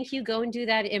you. Thank you. Go and do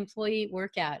that employee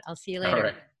workout. I'll see you later. All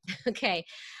right. Okay.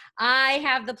 I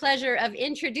have the pleasure of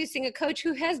introducing a coach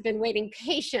who has been waiting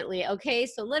patiently. Okay,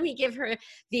 so let me give her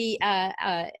the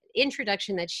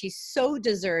introduction that she so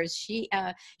deserves. She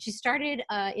started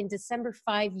in December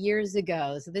 5 years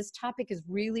ago. So this topic is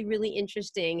really, really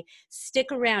interesting.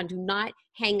 Stick around. Do not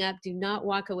hang up. Do not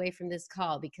walk away from this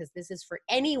call, because this is for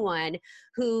anyone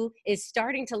who is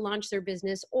starting to launch their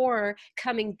business or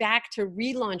coming back to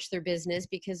relaunch their business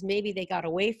because maybe they got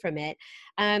away from it.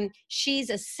 She's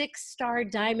a 6-star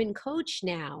diamond coach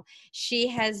now. She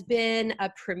has been a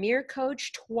premier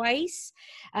coach twice.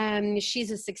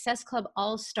 She's a Success Club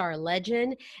All-Star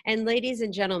legend. And ladies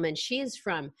and gentlemen, she is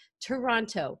from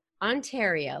Toronto,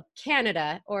 Ontario,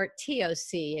 Canada, or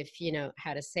TOC, if you know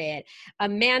how to say it.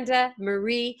 Amanda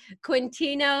Marie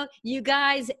Quintino, you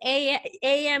guys,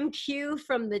 AMQ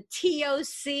from the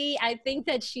TOC. I think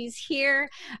that she's here.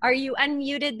 Are you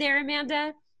unmuted there,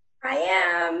 Amanda? I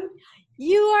am.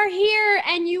 You are here,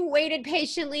 and you waited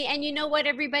patiently. And you know what,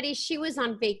 everybody? She was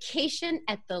on vacation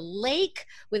at the lake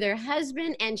with her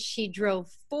husband, and she drove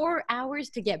 4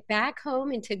 hours to get back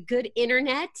home into good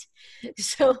internet.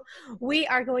 So we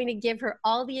are going to give her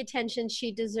all the attention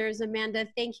she deserves. Amanda,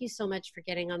 thank you so much for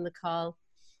getting on the call.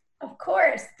 Of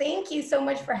course. Thank you so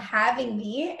much for having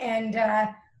me. And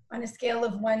on a scale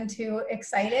of 1 to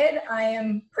excited, I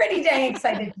am pretty dang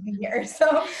excited to be here.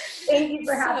 So thank you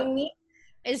for having me.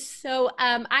 So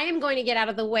I am going to get out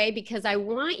of the way because I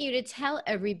want you to tell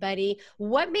everybody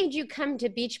what made you come to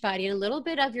Beachbody and a little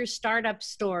bit of your startup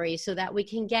story so that we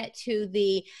can get to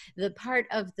the part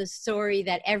of the story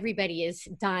that everybody is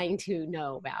dying to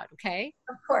know about, okay?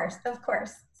 Of course, of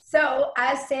course. So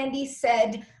as Sandy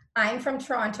said, I'm from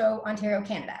Toronto, Ontario,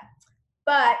 Canada,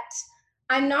 but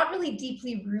I'm not really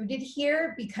deeply rooted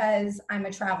here because I'm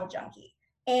a travel junkie.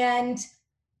 And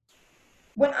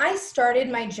when I started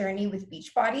my journey with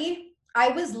Beachbody, I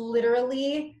was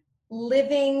literally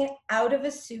living out of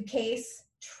a suitcase,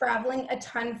 traveling a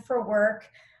ton for work.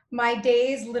 My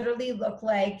days literally look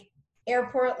like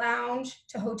airport lounge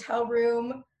to hotel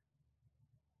room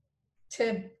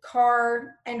to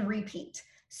car and repeat.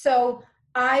 So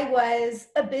I was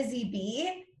a busy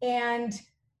bee, and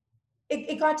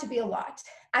it got to be a lot.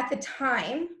 At the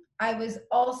time, I was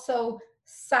also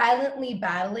silently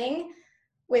battling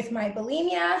with my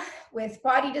bulimia, with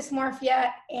body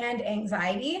dysmorphia, and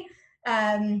anxiety.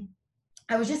 I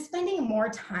was just spending more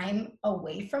time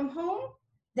away from home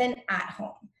than at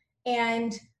home.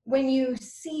 And when you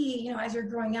see, as you're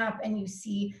growing up and you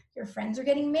see your friends are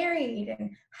getting married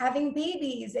and having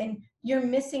babies and you're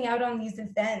missing out on these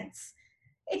events,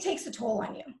 it takes a toll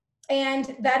on you.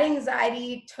 And that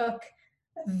anxiety took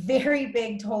a very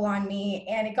big toll on me.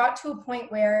 And it got to a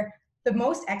point where the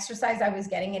most exercise I was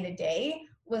getting in a day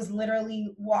was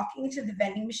literally walking to the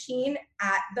vending machine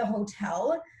at the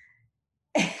hotel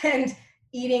and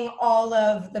eating all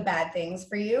of the bad things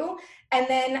for you. And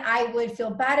then I would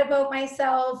feel bad about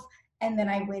myself. And then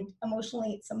I would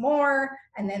emotionally eat some more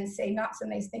and then say not so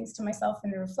nice things to myself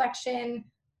in the reflection.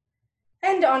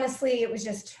 And honestly, it was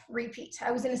just repeat.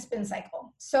 I was in a spin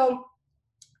cycle. So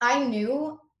I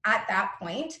knew at that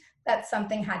point that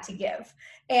something had to give.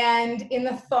 And in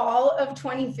the fall of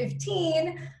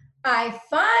 2015, I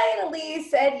finally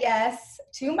said yes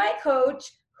to my coach,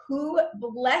 who,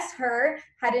 bless her,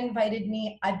 had invited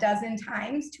me a dozen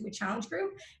times to a challenge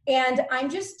group. And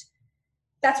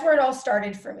that's where it all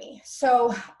started for me.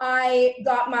 So I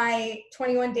got my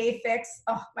 21-day fix,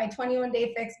 my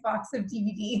 21-day fix box of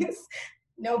DVDs,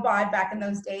 no bod back in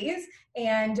those days,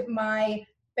 and my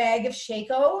bag of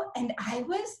Shaco. And I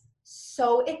was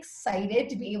so excited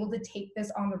to be able to take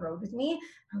this on the road with me.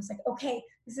 I was like, okay,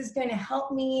 this is going to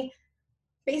help me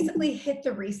basically hit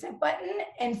the reset button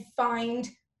and find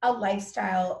a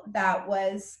lifestyle that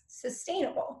was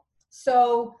sustainable.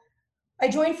 So I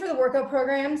joined for the workout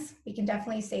programs. We can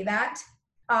definitely say that.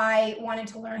 I wanted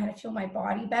to learn how to feel my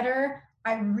body better.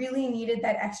 I really needed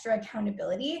that extra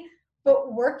accountability,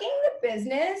 but working the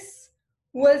business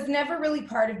was never really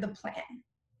part of the plan.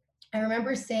 I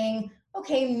remember saying,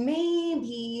 okay,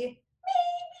 maybe,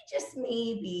 just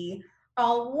maybe,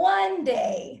 I'll one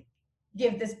day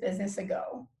give this business a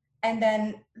go. And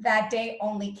then that day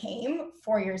only came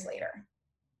 4 years later.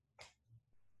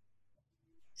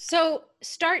 So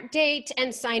start date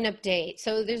and sign up date.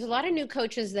 So there's a lot of new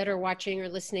coaches that are watching or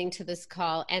listening to this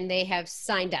call, and they have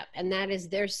signed up, and that is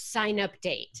their sign up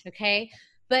date. Okay.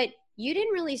 But you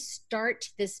didn't really start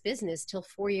this business till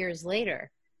 4 years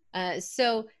later.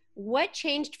 So what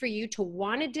changed for you to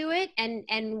want to do it,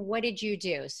 and what did you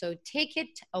do? So take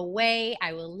it away.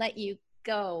 I will let you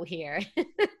go here.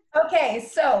 Okay,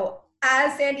 so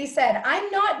as Sandy said, I'm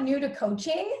not new to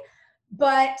coaching,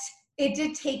 but it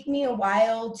did take me a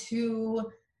while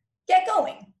to get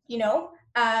going, and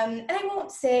I won't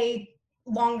say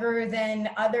longer than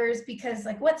others because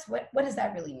what does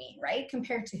that really mean, right?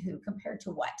 Compared to who? Compared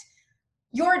to what?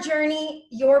 Your journey,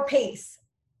 your pace.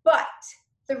 But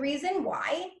the reason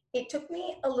why it took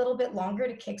me a little bit longer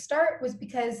to kickstart was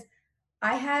because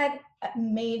I had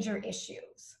major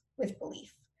issues with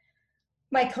belief.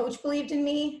 My coach believed in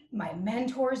me, my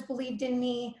mentors believed in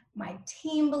me, my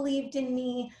team believed in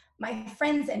me, my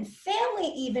friends and family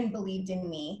even believed in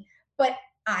me, but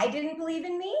I didn't believe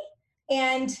in me.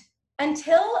 And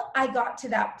until I got to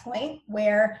that point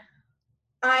where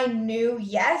I knew,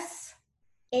 yes,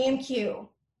 AMQ,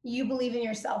 you believe in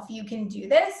yourself, you can do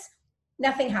this,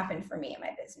 nothing happened for me in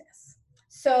my business.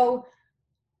 So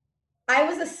I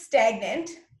was a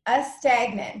stagnant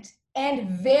and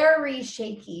very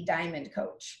shaky diamond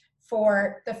coach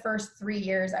for the first 3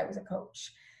 years I was a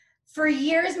coach. For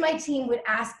years, my team would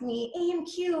ask me,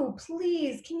 AMQ,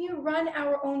 please, can you run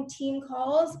our own team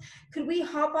calls? Could we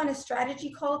hop on a strategy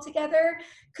call together?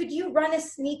 Could you run a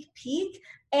sneak peek?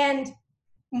 And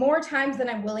more times than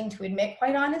I'm willing to admit,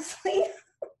 quite honestly,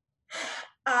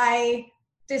 I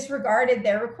disregarded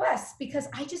their requests because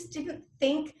I just didn't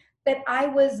think that I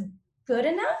was good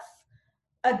enough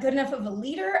of a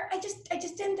leader. I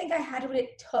just didn't think I had what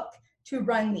it took to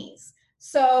run these.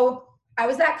 So I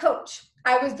was that coach.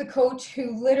 I was the coach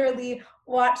who literally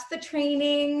watched the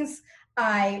trainings.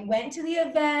 I went to the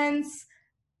events.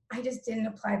 I just didn't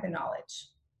apply the knowledge.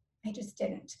 I just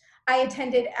didn't. I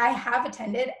have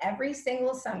attended every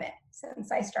single summit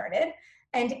since I started.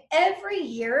 And every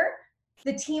year,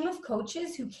 the team of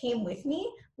coaches who came with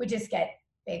me would just get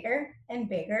bigger and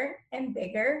bigger and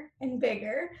bigger and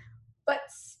bigger. But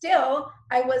still,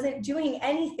 I wasn't doing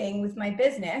anything with my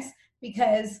business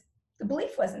because the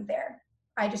belief wasn't there.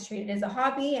 I just treated it as a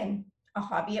hobby, and a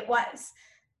hobby it was.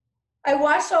 I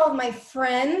watched all of my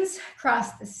friends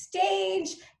cross the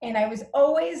stage, and I was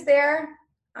always there.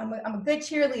 I'm a good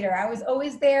cheerleader. I was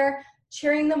always there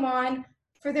cheering them on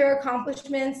for their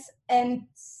accomplishments, and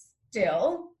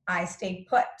still I stayed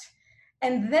put.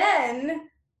 And then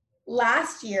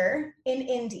last year in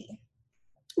Indy,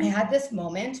 I had this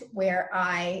moment where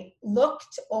I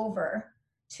looked over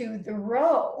to the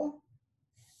row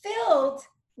filled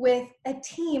with a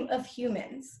team of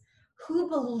humans who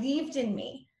believed in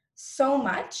me so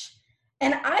much.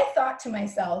 And I thought to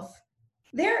myself,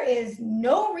 there is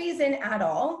no reason at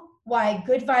all why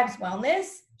Good Vibes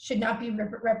Wellness should not be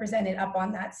represented up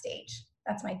on that stage.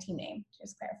 That's my team name,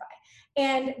 just clarify.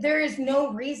 And there is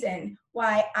no reason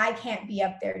why I can't be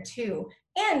up there too,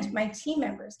 and my team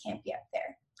members can't be up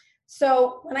there.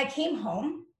 So when I came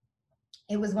home,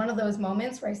 it was one of those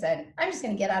moments where I said, I'm just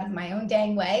gonna get out of my own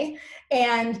dang way.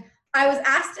 And I was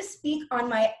asked to speak on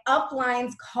my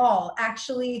Uplines call,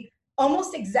 actually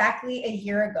almost exactly a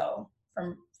year ago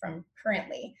from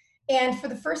currently. And for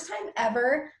the first time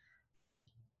ever,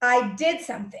 I did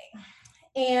something.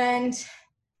 And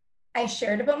I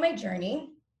shared about my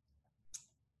journey,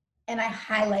 and I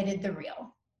highlighted the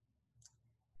real.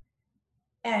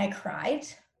 And I cried,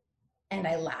 and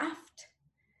I laughed,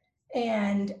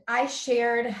 and I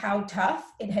shared how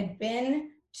tough it had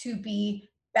been to be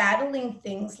battling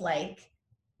things like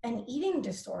an eating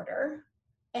disorder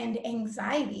and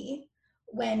anxiety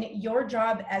when your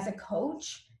job as a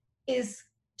coach is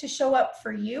to show up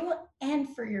for you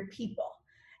and for your people.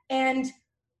 And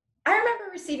I remember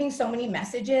receiving so many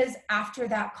messages after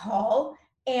that call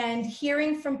and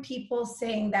hearing from people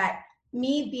saying that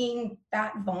me being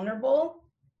that vulnerable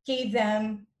gave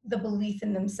them the belief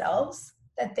in themselves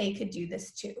that they could do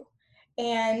this too.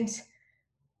 And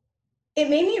it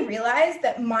made me realize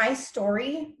that my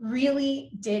story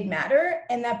really did matter,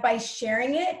 and that by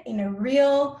sharing it in a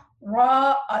real,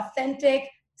 raw, authentic,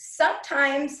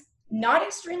 sometimes not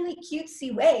extremely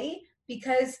cutesy way,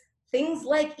 because things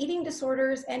like eating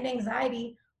disorders and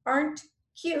anxiety aren't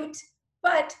cute,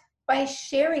 but by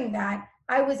sharing that,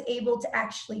 I was able to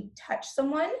actually touch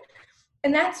someone.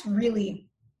 And that's really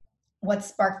what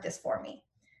sparked this for me.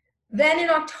 Then in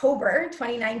October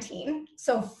 2019,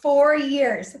 so 4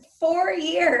 years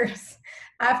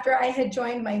after I had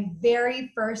joined my very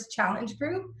first challenge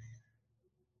group,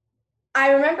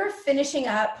 I remember finishing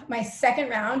up my second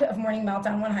round of Morning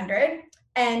Meltdown 100,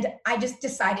 and I just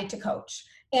decided to coach.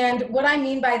 And what I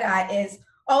mean by that is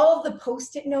all of the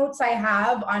Post-it notes I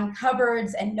have on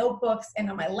cupboards and notebooks and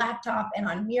on my laptop and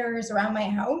on mirrors around my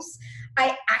house,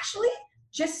 I actually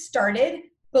just started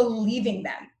believing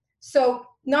them. So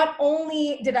not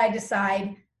only did I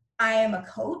decide I am a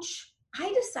coach,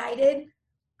 I decided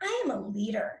I am a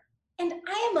leader, and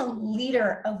I am a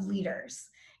leader of leaders.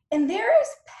 And there is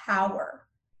power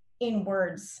in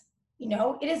words. You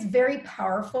know, it is very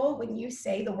powerful when you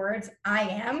say the words I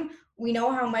am. We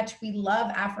know how much we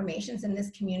love affirmations in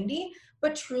this community,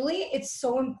 but truly it's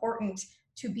so important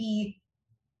to be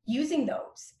using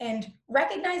those and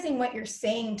recognizing what you're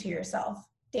saying to yourself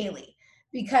daily,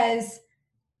 because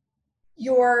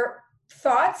your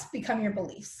thoughts become your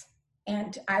beliefs.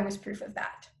 And I was proof of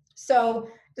that. So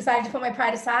decided to put my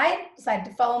pride aside, decided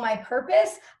to follow my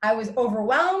purpose. I was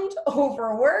overwhelmed,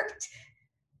 overworked,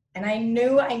 and I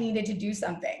knew I needed to do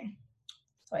something.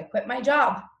 So I quit my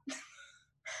job.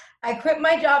 I quit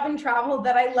my job in travel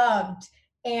that I loved.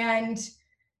 And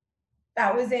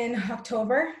that was in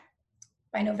October.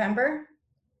 By November,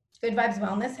 Good Vibes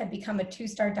Wellness had become a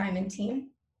 2-star diamond team.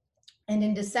 And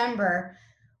in December,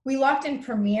 we locked in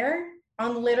Premier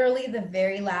on literally the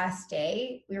very last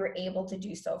day we were able to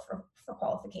do so for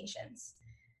qualifications.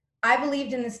 I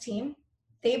believed in this team.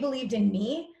 They believed in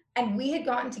me. And we had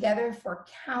gotten together for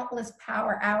countless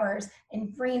power hours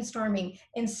in brainstorming,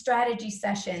 in strategy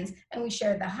sessions, and we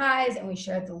shared the highs and we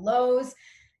shared the lows.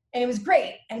 And it was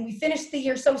great. And we finished the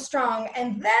year so strong.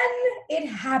 And then it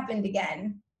happened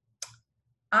again.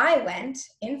 I went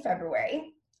in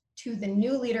February to the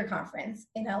New Leader Conference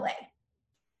in LA.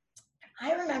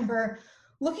 I remember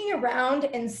looking around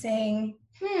and saying,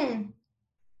 Ann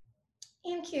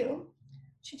Q,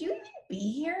 should you even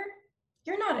be here?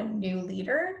 you're not a new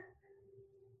leader,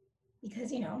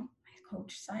 because, my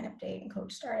coach sign up date and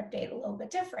coach startup date a little bit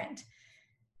different.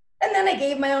 And then I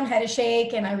gave my own head a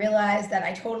shake, and I realized that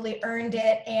I totally earned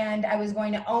it, and I was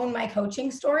going to own my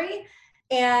coaching story.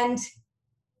 And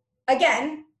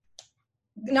again,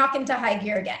 knock into high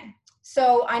gear again.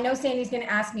 So I know Sandy's going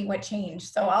to ask me what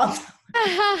changed. So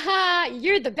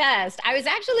You're the best. I was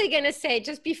actually going to say,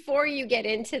 just before you get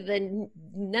into the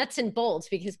nuts and bolts,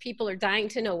 because people are dying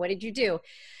to know, what did you do?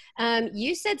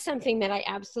 You said something that I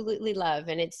absolutely love,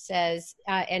 and it says,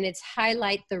 and it's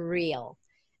highlight the reel.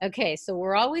 Okay, so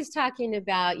we're always talking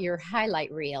about your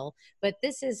highlight reel, but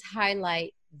this is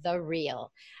highlight the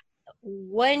reel.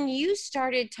 When you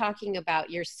started talking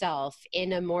about yourself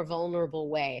in a more vulnerable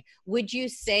way, would you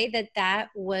say that that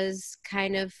was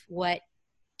kind of what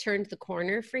turned the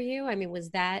corner for you? I mean,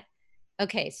 was that,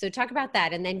 okay, so talk about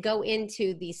that and then go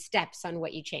into the steps on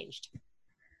what you changed.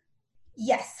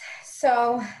 Yes,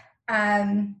 so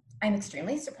I'm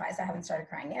extremely surprised I haven't started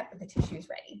crying yet, but the tissue is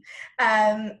ready.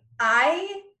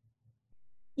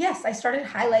 I started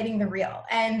highlighting the reel,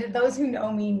 and those who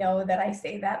know me know that I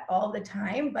say that all the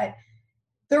time, but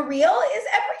the reel is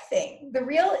everything. The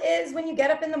reel is when you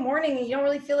get up in the morning and you don't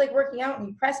really feel like working out and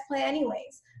you press play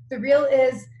anyways. The reel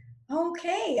is,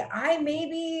 okay, I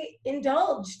maybe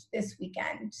indulged this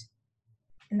weekend,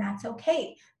 and that's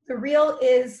okay. The reel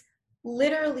is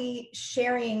literally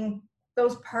sharing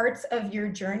those parts of your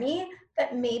journey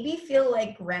that maybe feel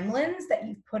like gremlins that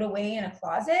you've put away in a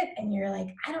closet, and you're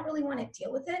like, I don't really want to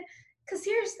deal with it. Because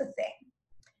here's the thing.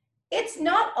 It's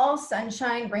not all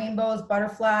sunshine, rainbows,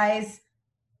 butterflies,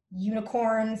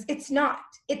 unicorns. It's not.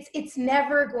 It's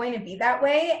never going to be that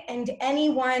way. And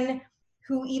anyone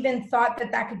who even thought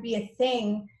that that could be a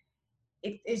thing,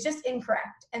 it is just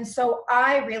incorrect. And so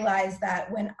I realized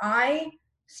that when I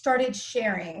started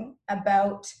sharing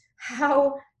about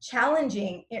how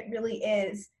challenging it really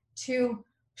is to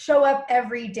show up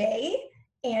every day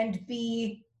and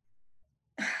be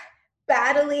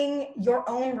battling your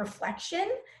own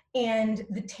reflection and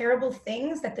the terrible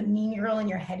things that the mean girl in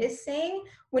your head is saying,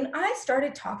 when I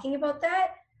started talking about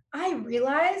that, I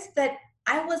realized that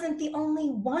I wasn't the only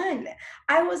one.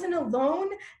 I wasn't alone,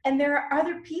 and there are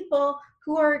other people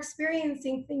who are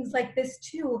experiencing things like this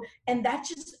too. And that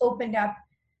just opened up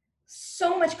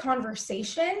so much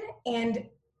conversation, and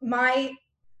my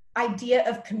idea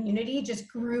of community just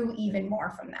grew even more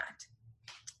from that.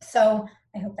 So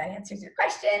I hope that answers your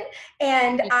question.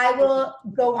 And I will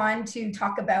go on to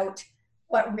talk about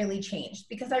what really changed,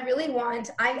 because I really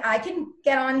want, I can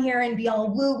get on here and be all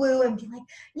woo-woo and be like,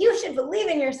 you should believe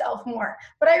in yourself more.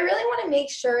 But I really want to make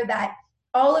sure that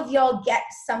all of y'all get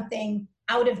something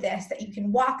out of this, that you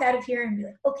can walk out of here and be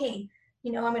like, okay,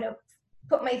 I'm going to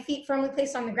put my feet firmly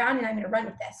placed on the ground and I'm going to run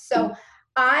with this. So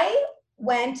I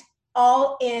went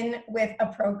all in with a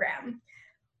program.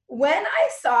 When I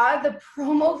saw the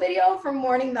promo video for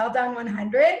Morning Meltdown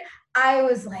 100, I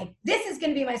was like, this is going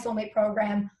to be my soulmate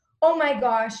program. Oh my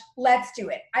gosh, let's do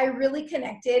it. I really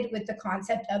connected with the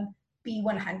concept of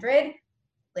B100.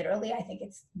 Literally, I think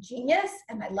it's genius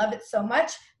and I love it so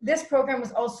much. This program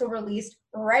was also released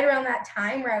right around that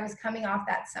time where I was coming off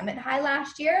that summit high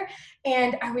last year,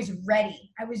 and I was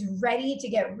ready. I was ready to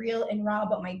get real and raw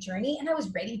about my journey, and I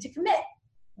was ready to commit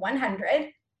 100,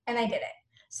 and I did it.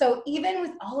 So even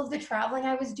with all of the traveling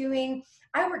I was doing,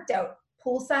 I worked out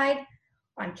poolside,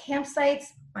 on campsites,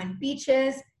 on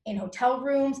beaches, in hotel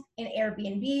rooms, in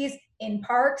Airbnbs, in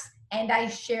parks, and I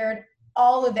shared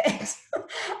all of it.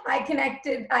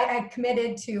 I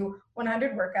committed to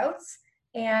 100 workouts,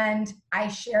 and I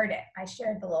shared it. I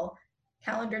shared the little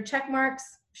calendar check marks,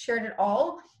 shared it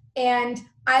all. And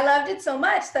I loved it so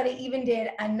much that I even did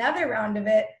another round of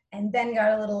it and then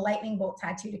got a little lightning bolt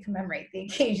tattoo to commemorate the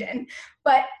occasion.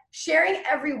 But sharing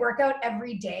every workout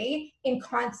every day in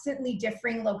constantly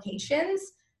differing locations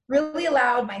really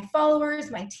allowed my followers,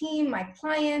 my team, my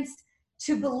clients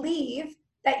to believe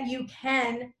that you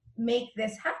can make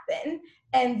this happen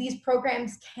and these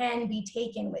programs can be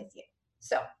taken with you.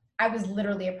 So I was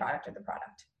literally a product of the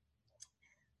product.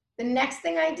 The next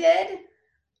thing I did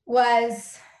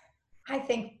was, I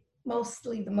think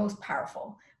mostly the most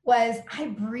powerful, was I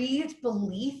breathed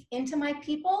belief into my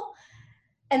people,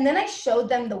 and then I showed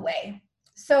them the way.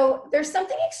 So there's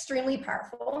something extremely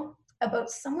powerful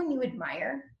about someone you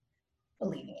admire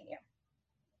believing in you.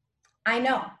 I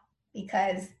know,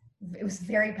 because it was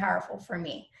very powerful for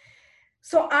me.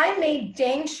 So I made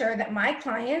dang sure that my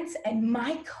clients and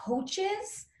my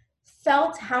coaches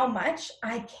felt how much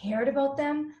I cared about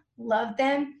them, loved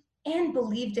them, and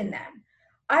believed in them.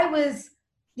 I was,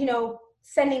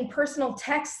 sending personal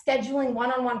texts, scheduling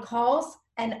one-on-one calls,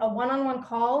 and a one-on-one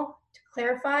call to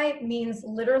clarify, means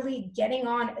literally getting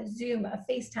on a Zoom, a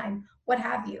FaceTime, what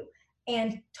have you,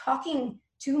 and talking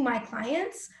to my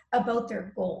clients about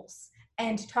their goals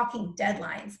and talking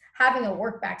deadlines, having a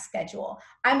work back schedule.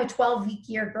 I'm a 12-week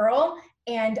year girl,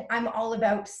 and I'm all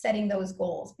about setting those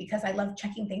goals because I love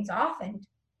checking things off, and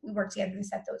we work together to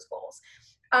set those goals.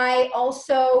 I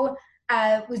also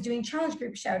was doing challenge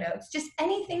group shout outs, just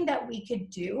anything that we could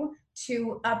do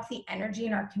to up the energy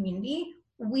in our community,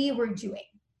 we were doing.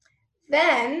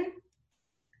 Then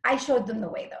I showed them the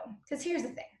way though, because here's the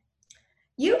thing.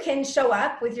 You can show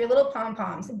up with your little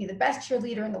pom-poms and be the best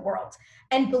cheerleader in the world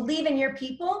and believe in your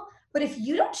people, but if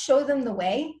you don't show them the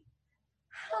way,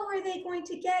 how are they going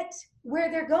to get where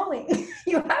they're going?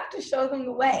 You have to show them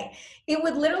the way. It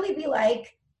would literally be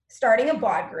like starting a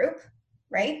bod group,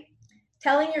 right?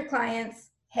 Telling your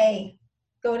clients, hey,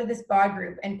 go to this bod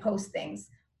group and post things,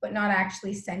 but not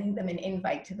actually sending them an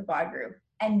invite to the bod group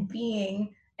and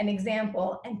being an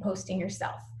example and posting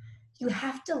yourself. You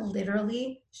have to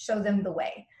literally show them the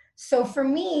way. So for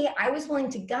me, I was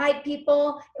willing to guide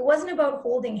people. It wasn't about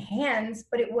holding hands,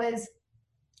 but it was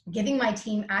giving my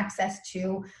team access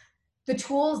to the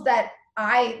tools that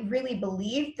I really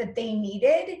believed that they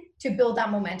needed to build that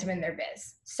momentum in their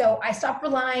biz. So I stopped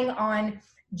relying on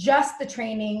just the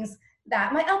trainings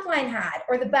that my upline had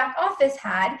or the back office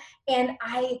had, and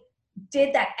I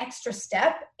did that extra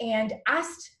step and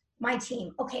asked my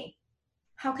team, okay,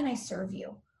 how can I serve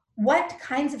you? What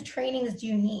kinds of trainings do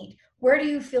you need? Where do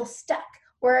you feel stuck?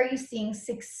 Where are you seeing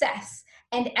success?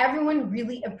 And everyone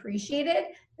really appreciated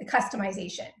the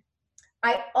customization.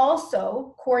 I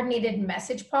also coordinated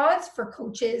message pods for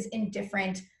coaches in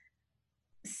different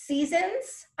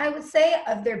seasons, I would say,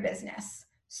 of their business.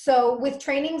 So with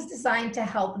trainings designed to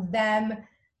help them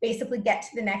basically get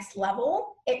to the next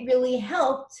level, it really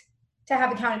helped to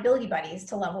have accountability buddies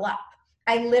to level up.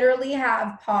 I literally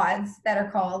have pods that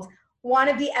are called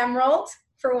Wannabe Emerald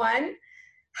for one,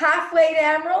 Halfway to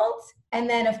Emerald, and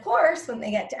then of course, when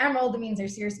they get to Emerald, it means they're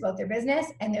serious about their business,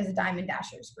 and there's a Diamond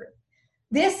Dashers group.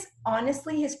 This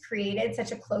honestly has created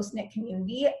such a close-knit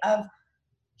community of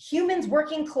humans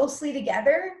working closely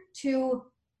together to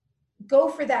go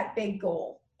for that big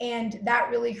goal. And that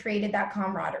really created that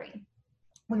camaraderie.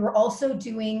 We were also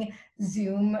doing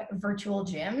Zoom virtual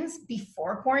gyms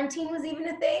before quarantine was even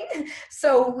a thing.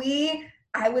 So we,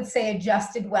 I would say,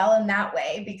 adjusted well in that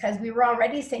way because we were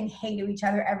already saying hey to each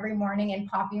other every morning and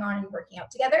popping on and working out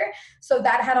together. So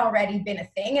that had already been a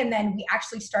thing. And then we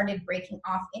actually started breaking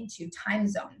off into time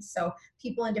zones. So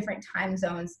people in different time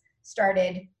zones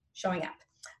started showing up.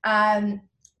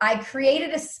 I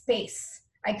created a space.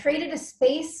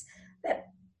 That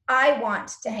I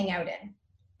want to hang out in.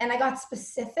 And I got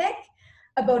specific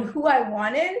about who I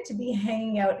wanted to be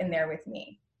hanging out in there with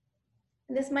me.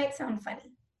 And this might sound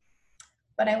funny,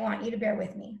 but I want you to bear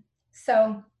with me.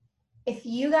 So if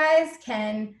you guys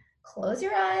can close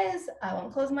your eyes, I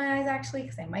won't close my eyes actually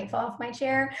because I might fall off my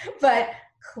chair, but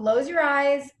close your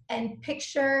eyes and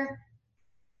picture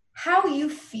how you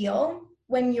feel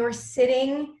when you're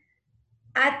sitting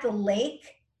at the lake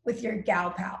with your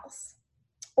gal pals.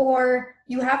 Or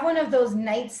you have one of those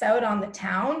nights out on the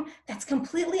town that's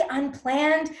completely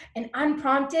unplanned and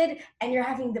unprompted, and you're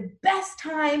having the best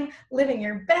time living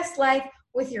your best life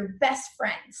with your best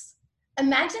friends.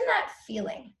 Imagine that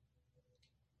feeling.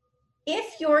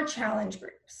 If your challenge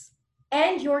groups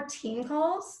and your team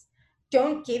calls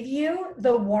don't give you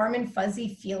the warm and fuzzy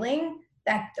feeling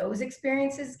that those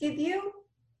experiences give you,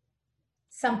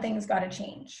 something's got to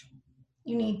change.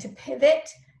 You need to pivot,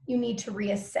 you need to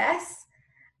reassess,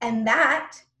 and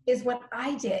that is what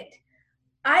I did.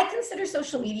 I consider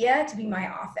social media to be my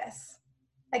office.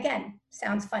 Again,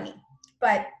 sounds funny,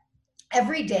 but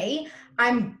every day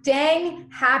I'm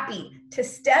dang happy to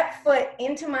step foot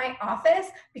into my office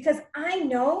because I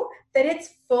know that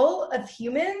it's full of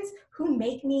humans who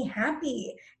make me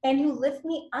happy and who lift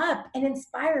me up and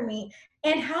inspire me.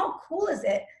 And how cool is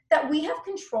it that we have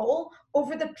control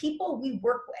over the people we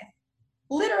work with?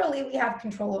 Literally, we have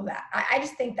control of that. I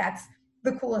just think that's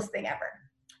the coolest thing ever.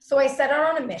 So I set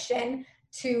out on a mission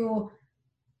to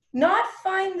not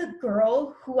find the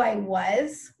girl who I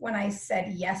was when I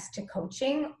said yes to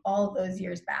coaching all those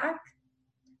years back,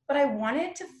 but I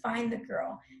wanted to find the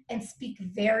girl and speak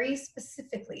very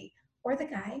specifically, or the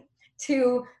guy,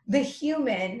 to the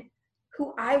human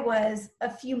who I was a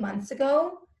few months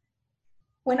ago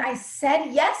when I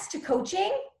said yes to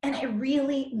coaching and I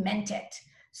really meant it.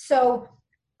 So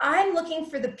I'm looking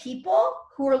for the people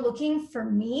who are looking for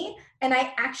me, and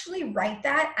I actually write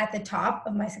that at the top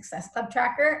of my Success Club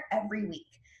tracker every week.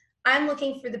 I'm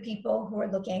looking for the people who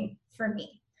are looking for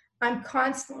me. I'm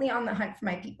constantly on the hunt for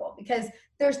my people because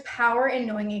there's power in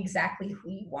knowing exactly who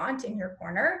you want in your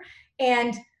corner.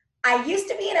 And I used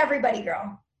to be an everybody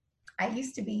girl. I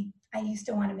used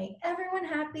to want to make everyone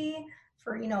happy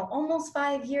for, almost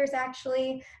 5 years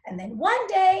actually. And then one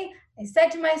day I said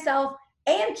to myself,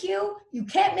 AMQ, you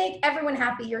can't make everyone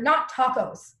happy. You're not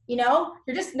tacos,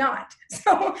 you're just not.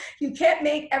 So you can't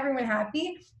make everyone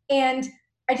happy. And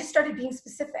I just started being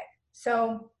specific.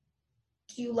 So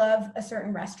do you love a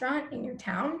certain restaurant in your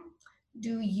town?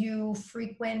 Do you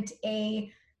frequent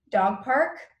a dog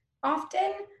park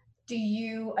often? Do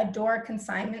you adore a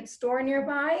consignment store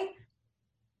nearby?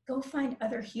 Go find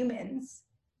other humans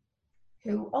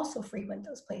who also frequent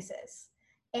those places.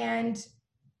 And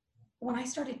when I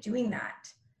started doing that,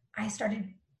 I started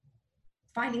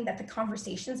finding that the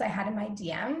conversations I had in my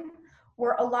DM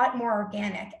were a lot more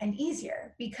organic and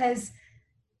easier, because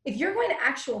if you're going to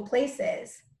actual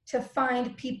places to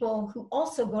find people who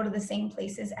also go to the same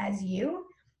places as you,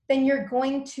 then you're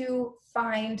going to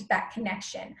find that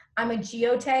connection. I'm a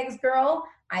geotags girl.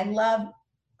 I love,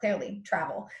 clearly,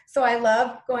 travel. So I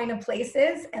love going to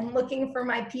places and looking for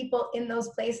my people in those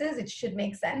places. It should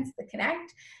make sense to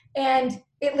connect. And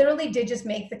it literally did just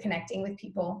make the connecting with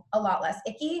people a lot less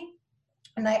icky.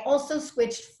 And I also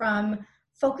switched from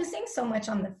focusing so much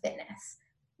on the fitness,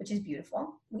 which is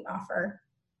beautiful. We offer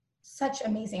such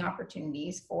amazing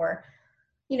opportunities for,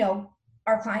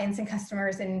 our clients and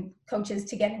customers and coaches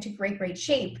to get into great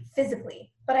shape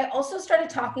physically. But I also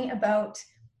started talking about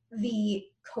the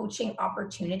coaching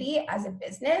opportunity as a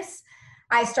business.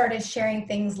 I started sharing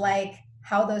things like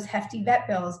how those hefty vet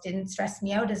bills didn't stress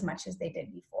me out as much as they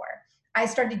did before. I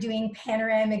started doing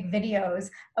panoramic videos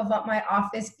of what my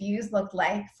office views looked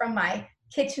like from my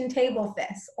kitchen table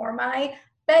fists or my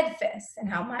bed fists, and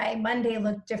how my Monday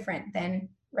looked different than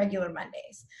regular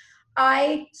Mondays.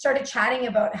 I started chatting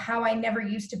about how I never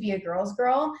used to be a girl's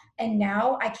girl, and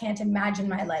now I can't imagine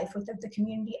my life without the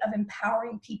community of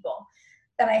empowering people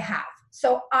that I have.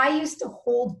 So I used to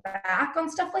hold back on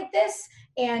stuff like this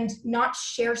and not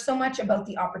share so much about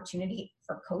the opportunity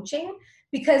for coaching,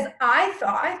 because I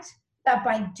thought that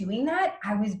by doing that,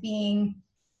 I was being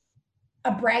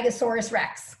a Brachiosaurus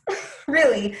Rex,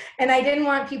 really. And I didn't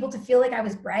want people to feel like I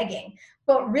was bragging.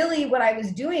 But really what I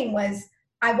was doing was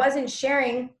I wasn't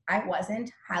sharing, I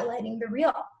wasn't highlighting the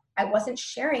real. I wasn't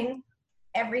sharing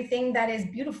everything that is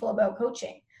beautiful about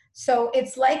coaching. So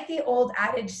it's like the old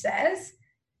adage says,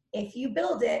 if you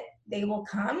build it, they will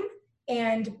come.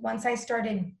 And once I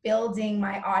started building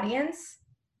my audience,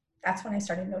 that's when I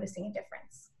started noticing a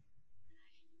difference.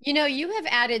 You have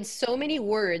added so many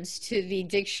words to the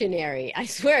dictionary. I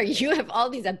swear, you have all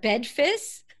these, a bed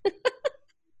fist,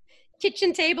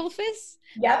 kitchen table fist.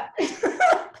 Yep.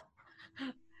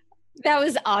 That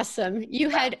was awesome. You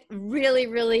had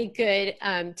really good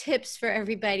tips for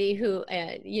everybody who,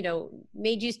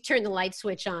 made you turn the light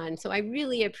switch on. So I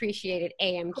really appreciated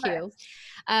AMQ.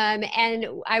 And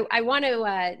I want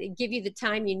to give you the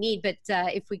time you need, but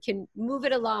if we can move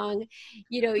it along,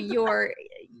 you're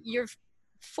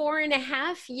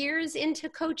 4.5 years into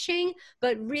coaching,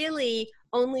 but really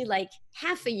only like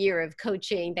half a year of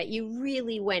coaching that you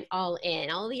really went all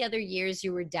in. All the other years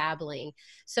you were dabbling.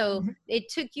 So it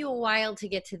took you a while to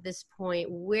get to this point.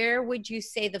 Where would you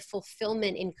say the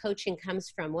fulfillment in coaching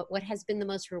comes from? What has been the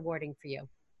most rewarding for you?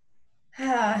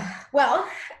 Well,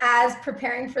 as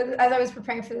I was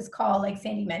preparing for this call, like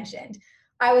Sandy mentioned,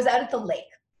 I was out at the lake,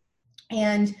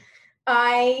 and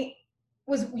I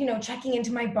was, checking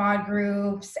into my bod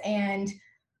groups and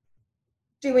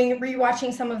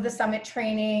rewatching some of the summit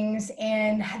trainings,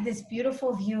 and had this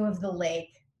beautiful view of the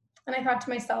lake. And I thought to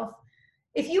myself,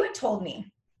 if you had told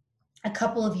me a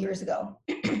couple of years ago,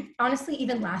 honestly,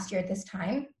 even last year at this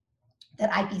time,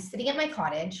 that I'd be sitting at my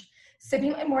cottage,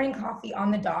 sipping my morning coffee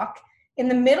on the dock in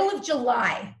the middle of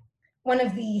July, one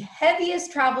of the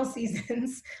heaviest travel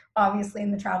seasons, obviously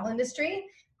in the travel industry,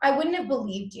 I wouldn't have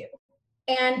believed you.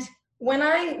 And when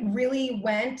I really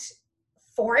went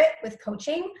for it with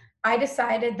coaching, I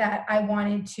decided that I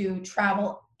wanted to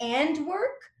travel and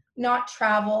work, not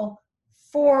travel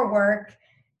for work.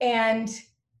 And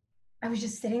I was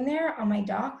just sitting there on my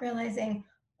dock realizing,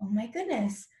 oh my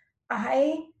goodness,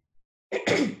 I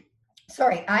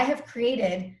have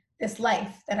created this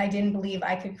life that I didn't believe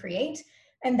I could create.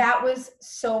 And that was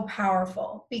so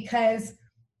powerful, because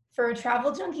for a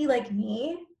travel junkie like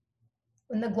me,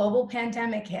 when the global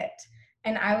pandemic hit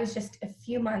and I was just a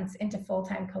few months into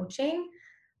full-time coaching,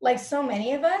 like so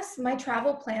many of us, my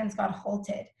travel plans got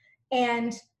halted.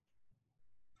 And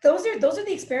those are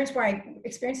the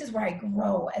experiences where I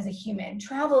grow as a human.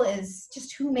 Travel is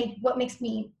just what makes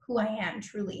me who I am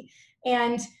truly.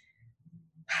 And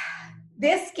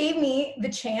this gave me the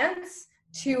chance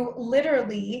to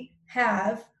literally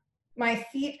have my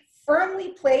feet firmly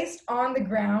placed on the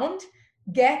ground,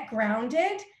 get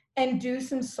grounded, and do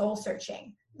some soul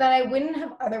searching that I wouldn't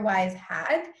have otherwise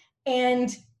had. And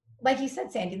like you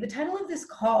said, Sandy, the title of this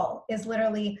call is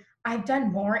literally, I've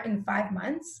done more in 5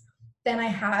 months than I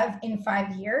have in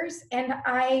 5 years. And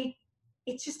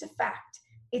it's just a fact.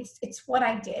 It's what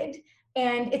I did.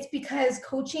 And it's because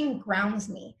coaching grounds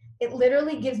me. It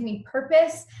literally gives me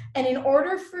purpose. And in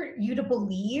order for you to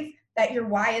believe that your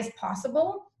why is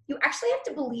possible, you actually have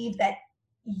to believe that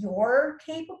you're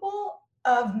capable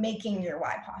of making your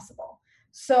why possible.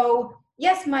 So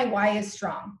yes, my why is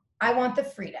strong. I want the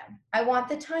freedom. I want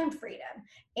the time freedom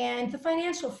and the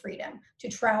financial freedom to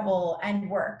travel and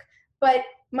work. But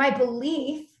my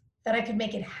belief that I could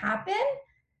make it happen,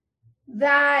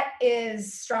 that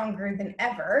is stronger than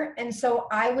ever. And so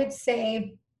I would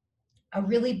say a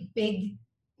really big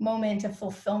moment of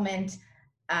fulfillment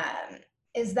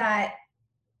is that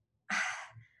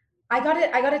I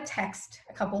got a text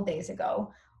a couple of days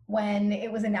ago when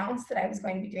it was announced that I was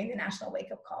going to be doing the National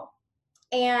Wake Up Call.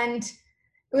 And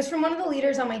it was from one of the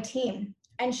leaders on my team.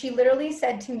 And she literally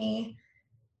said to me,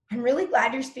 I'm really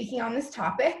glad you're speaking on this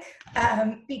topic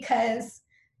because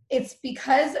it's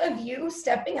because of you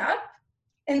stepping up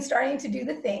and starting to do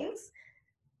the things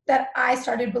that I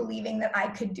started believing that I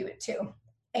could do it too.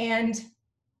 And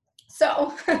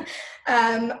so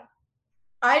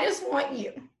I just want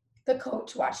you, the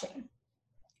coach watching,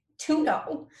 to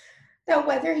know that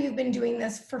whether you've been doing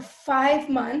this for 5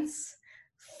 months,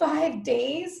 5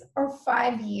 days, or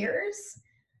 5 years,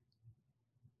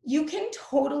 you can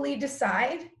totally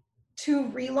decide to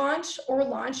relaunch or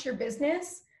launch your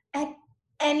business at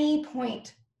any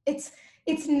point. It's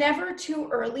never too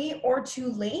early or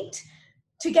too late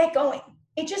to get going.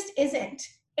 It just isn't.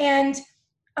 And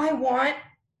I want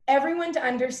everyone to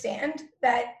understand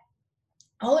that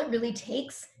all it really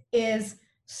takes is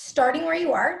starting where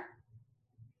you are,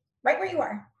 right where you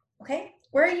are, okay?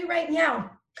 Where are you right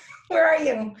now? Where are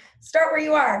you? Start where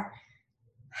you are.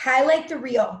 Highlight the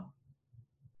real.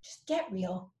 Just get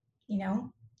real,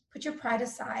 Put your pride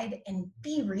aside and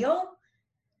be real.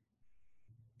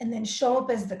 And then show up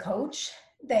as the coach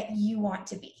that you want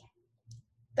to be.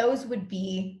 Those would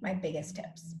be my biggest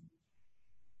tips.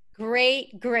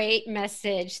 Great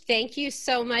message. Thank you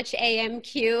so much,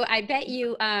 AMQ. I bet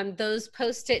you those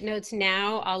Post-it notes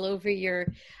now all over your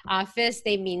office,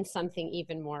 they mean something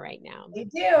even more right now. They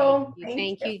do.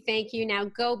 Thank you. Now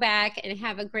go back and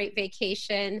have a great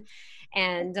vacation,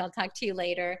 and I'll talk to you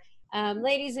later.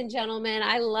 Ladies and gentlemen,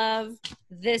 I love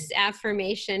this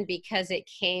affirmation because it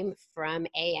came from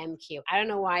AMQ. I don't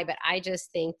know why, but I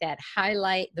just think that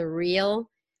highlight the real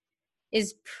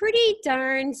is pretty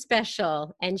darn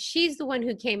special. And she's the one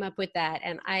who came up with that.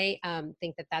 And I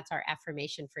think that that's our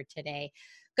affirmation for today.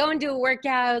 Go and do a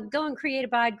workout, go and create a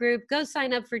bod group, go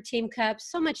sign up for Team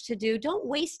Cups. So much to do. Don't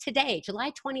waste today,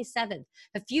 July 27th,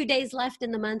 a few days left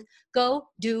in the month. Go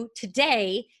do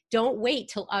today. Don't wait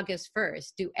till August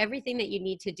 1st. Do everything that you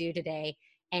need to do today.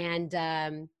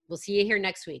 And we'll see you here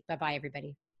next week. Bye-bye,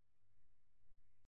 everybody.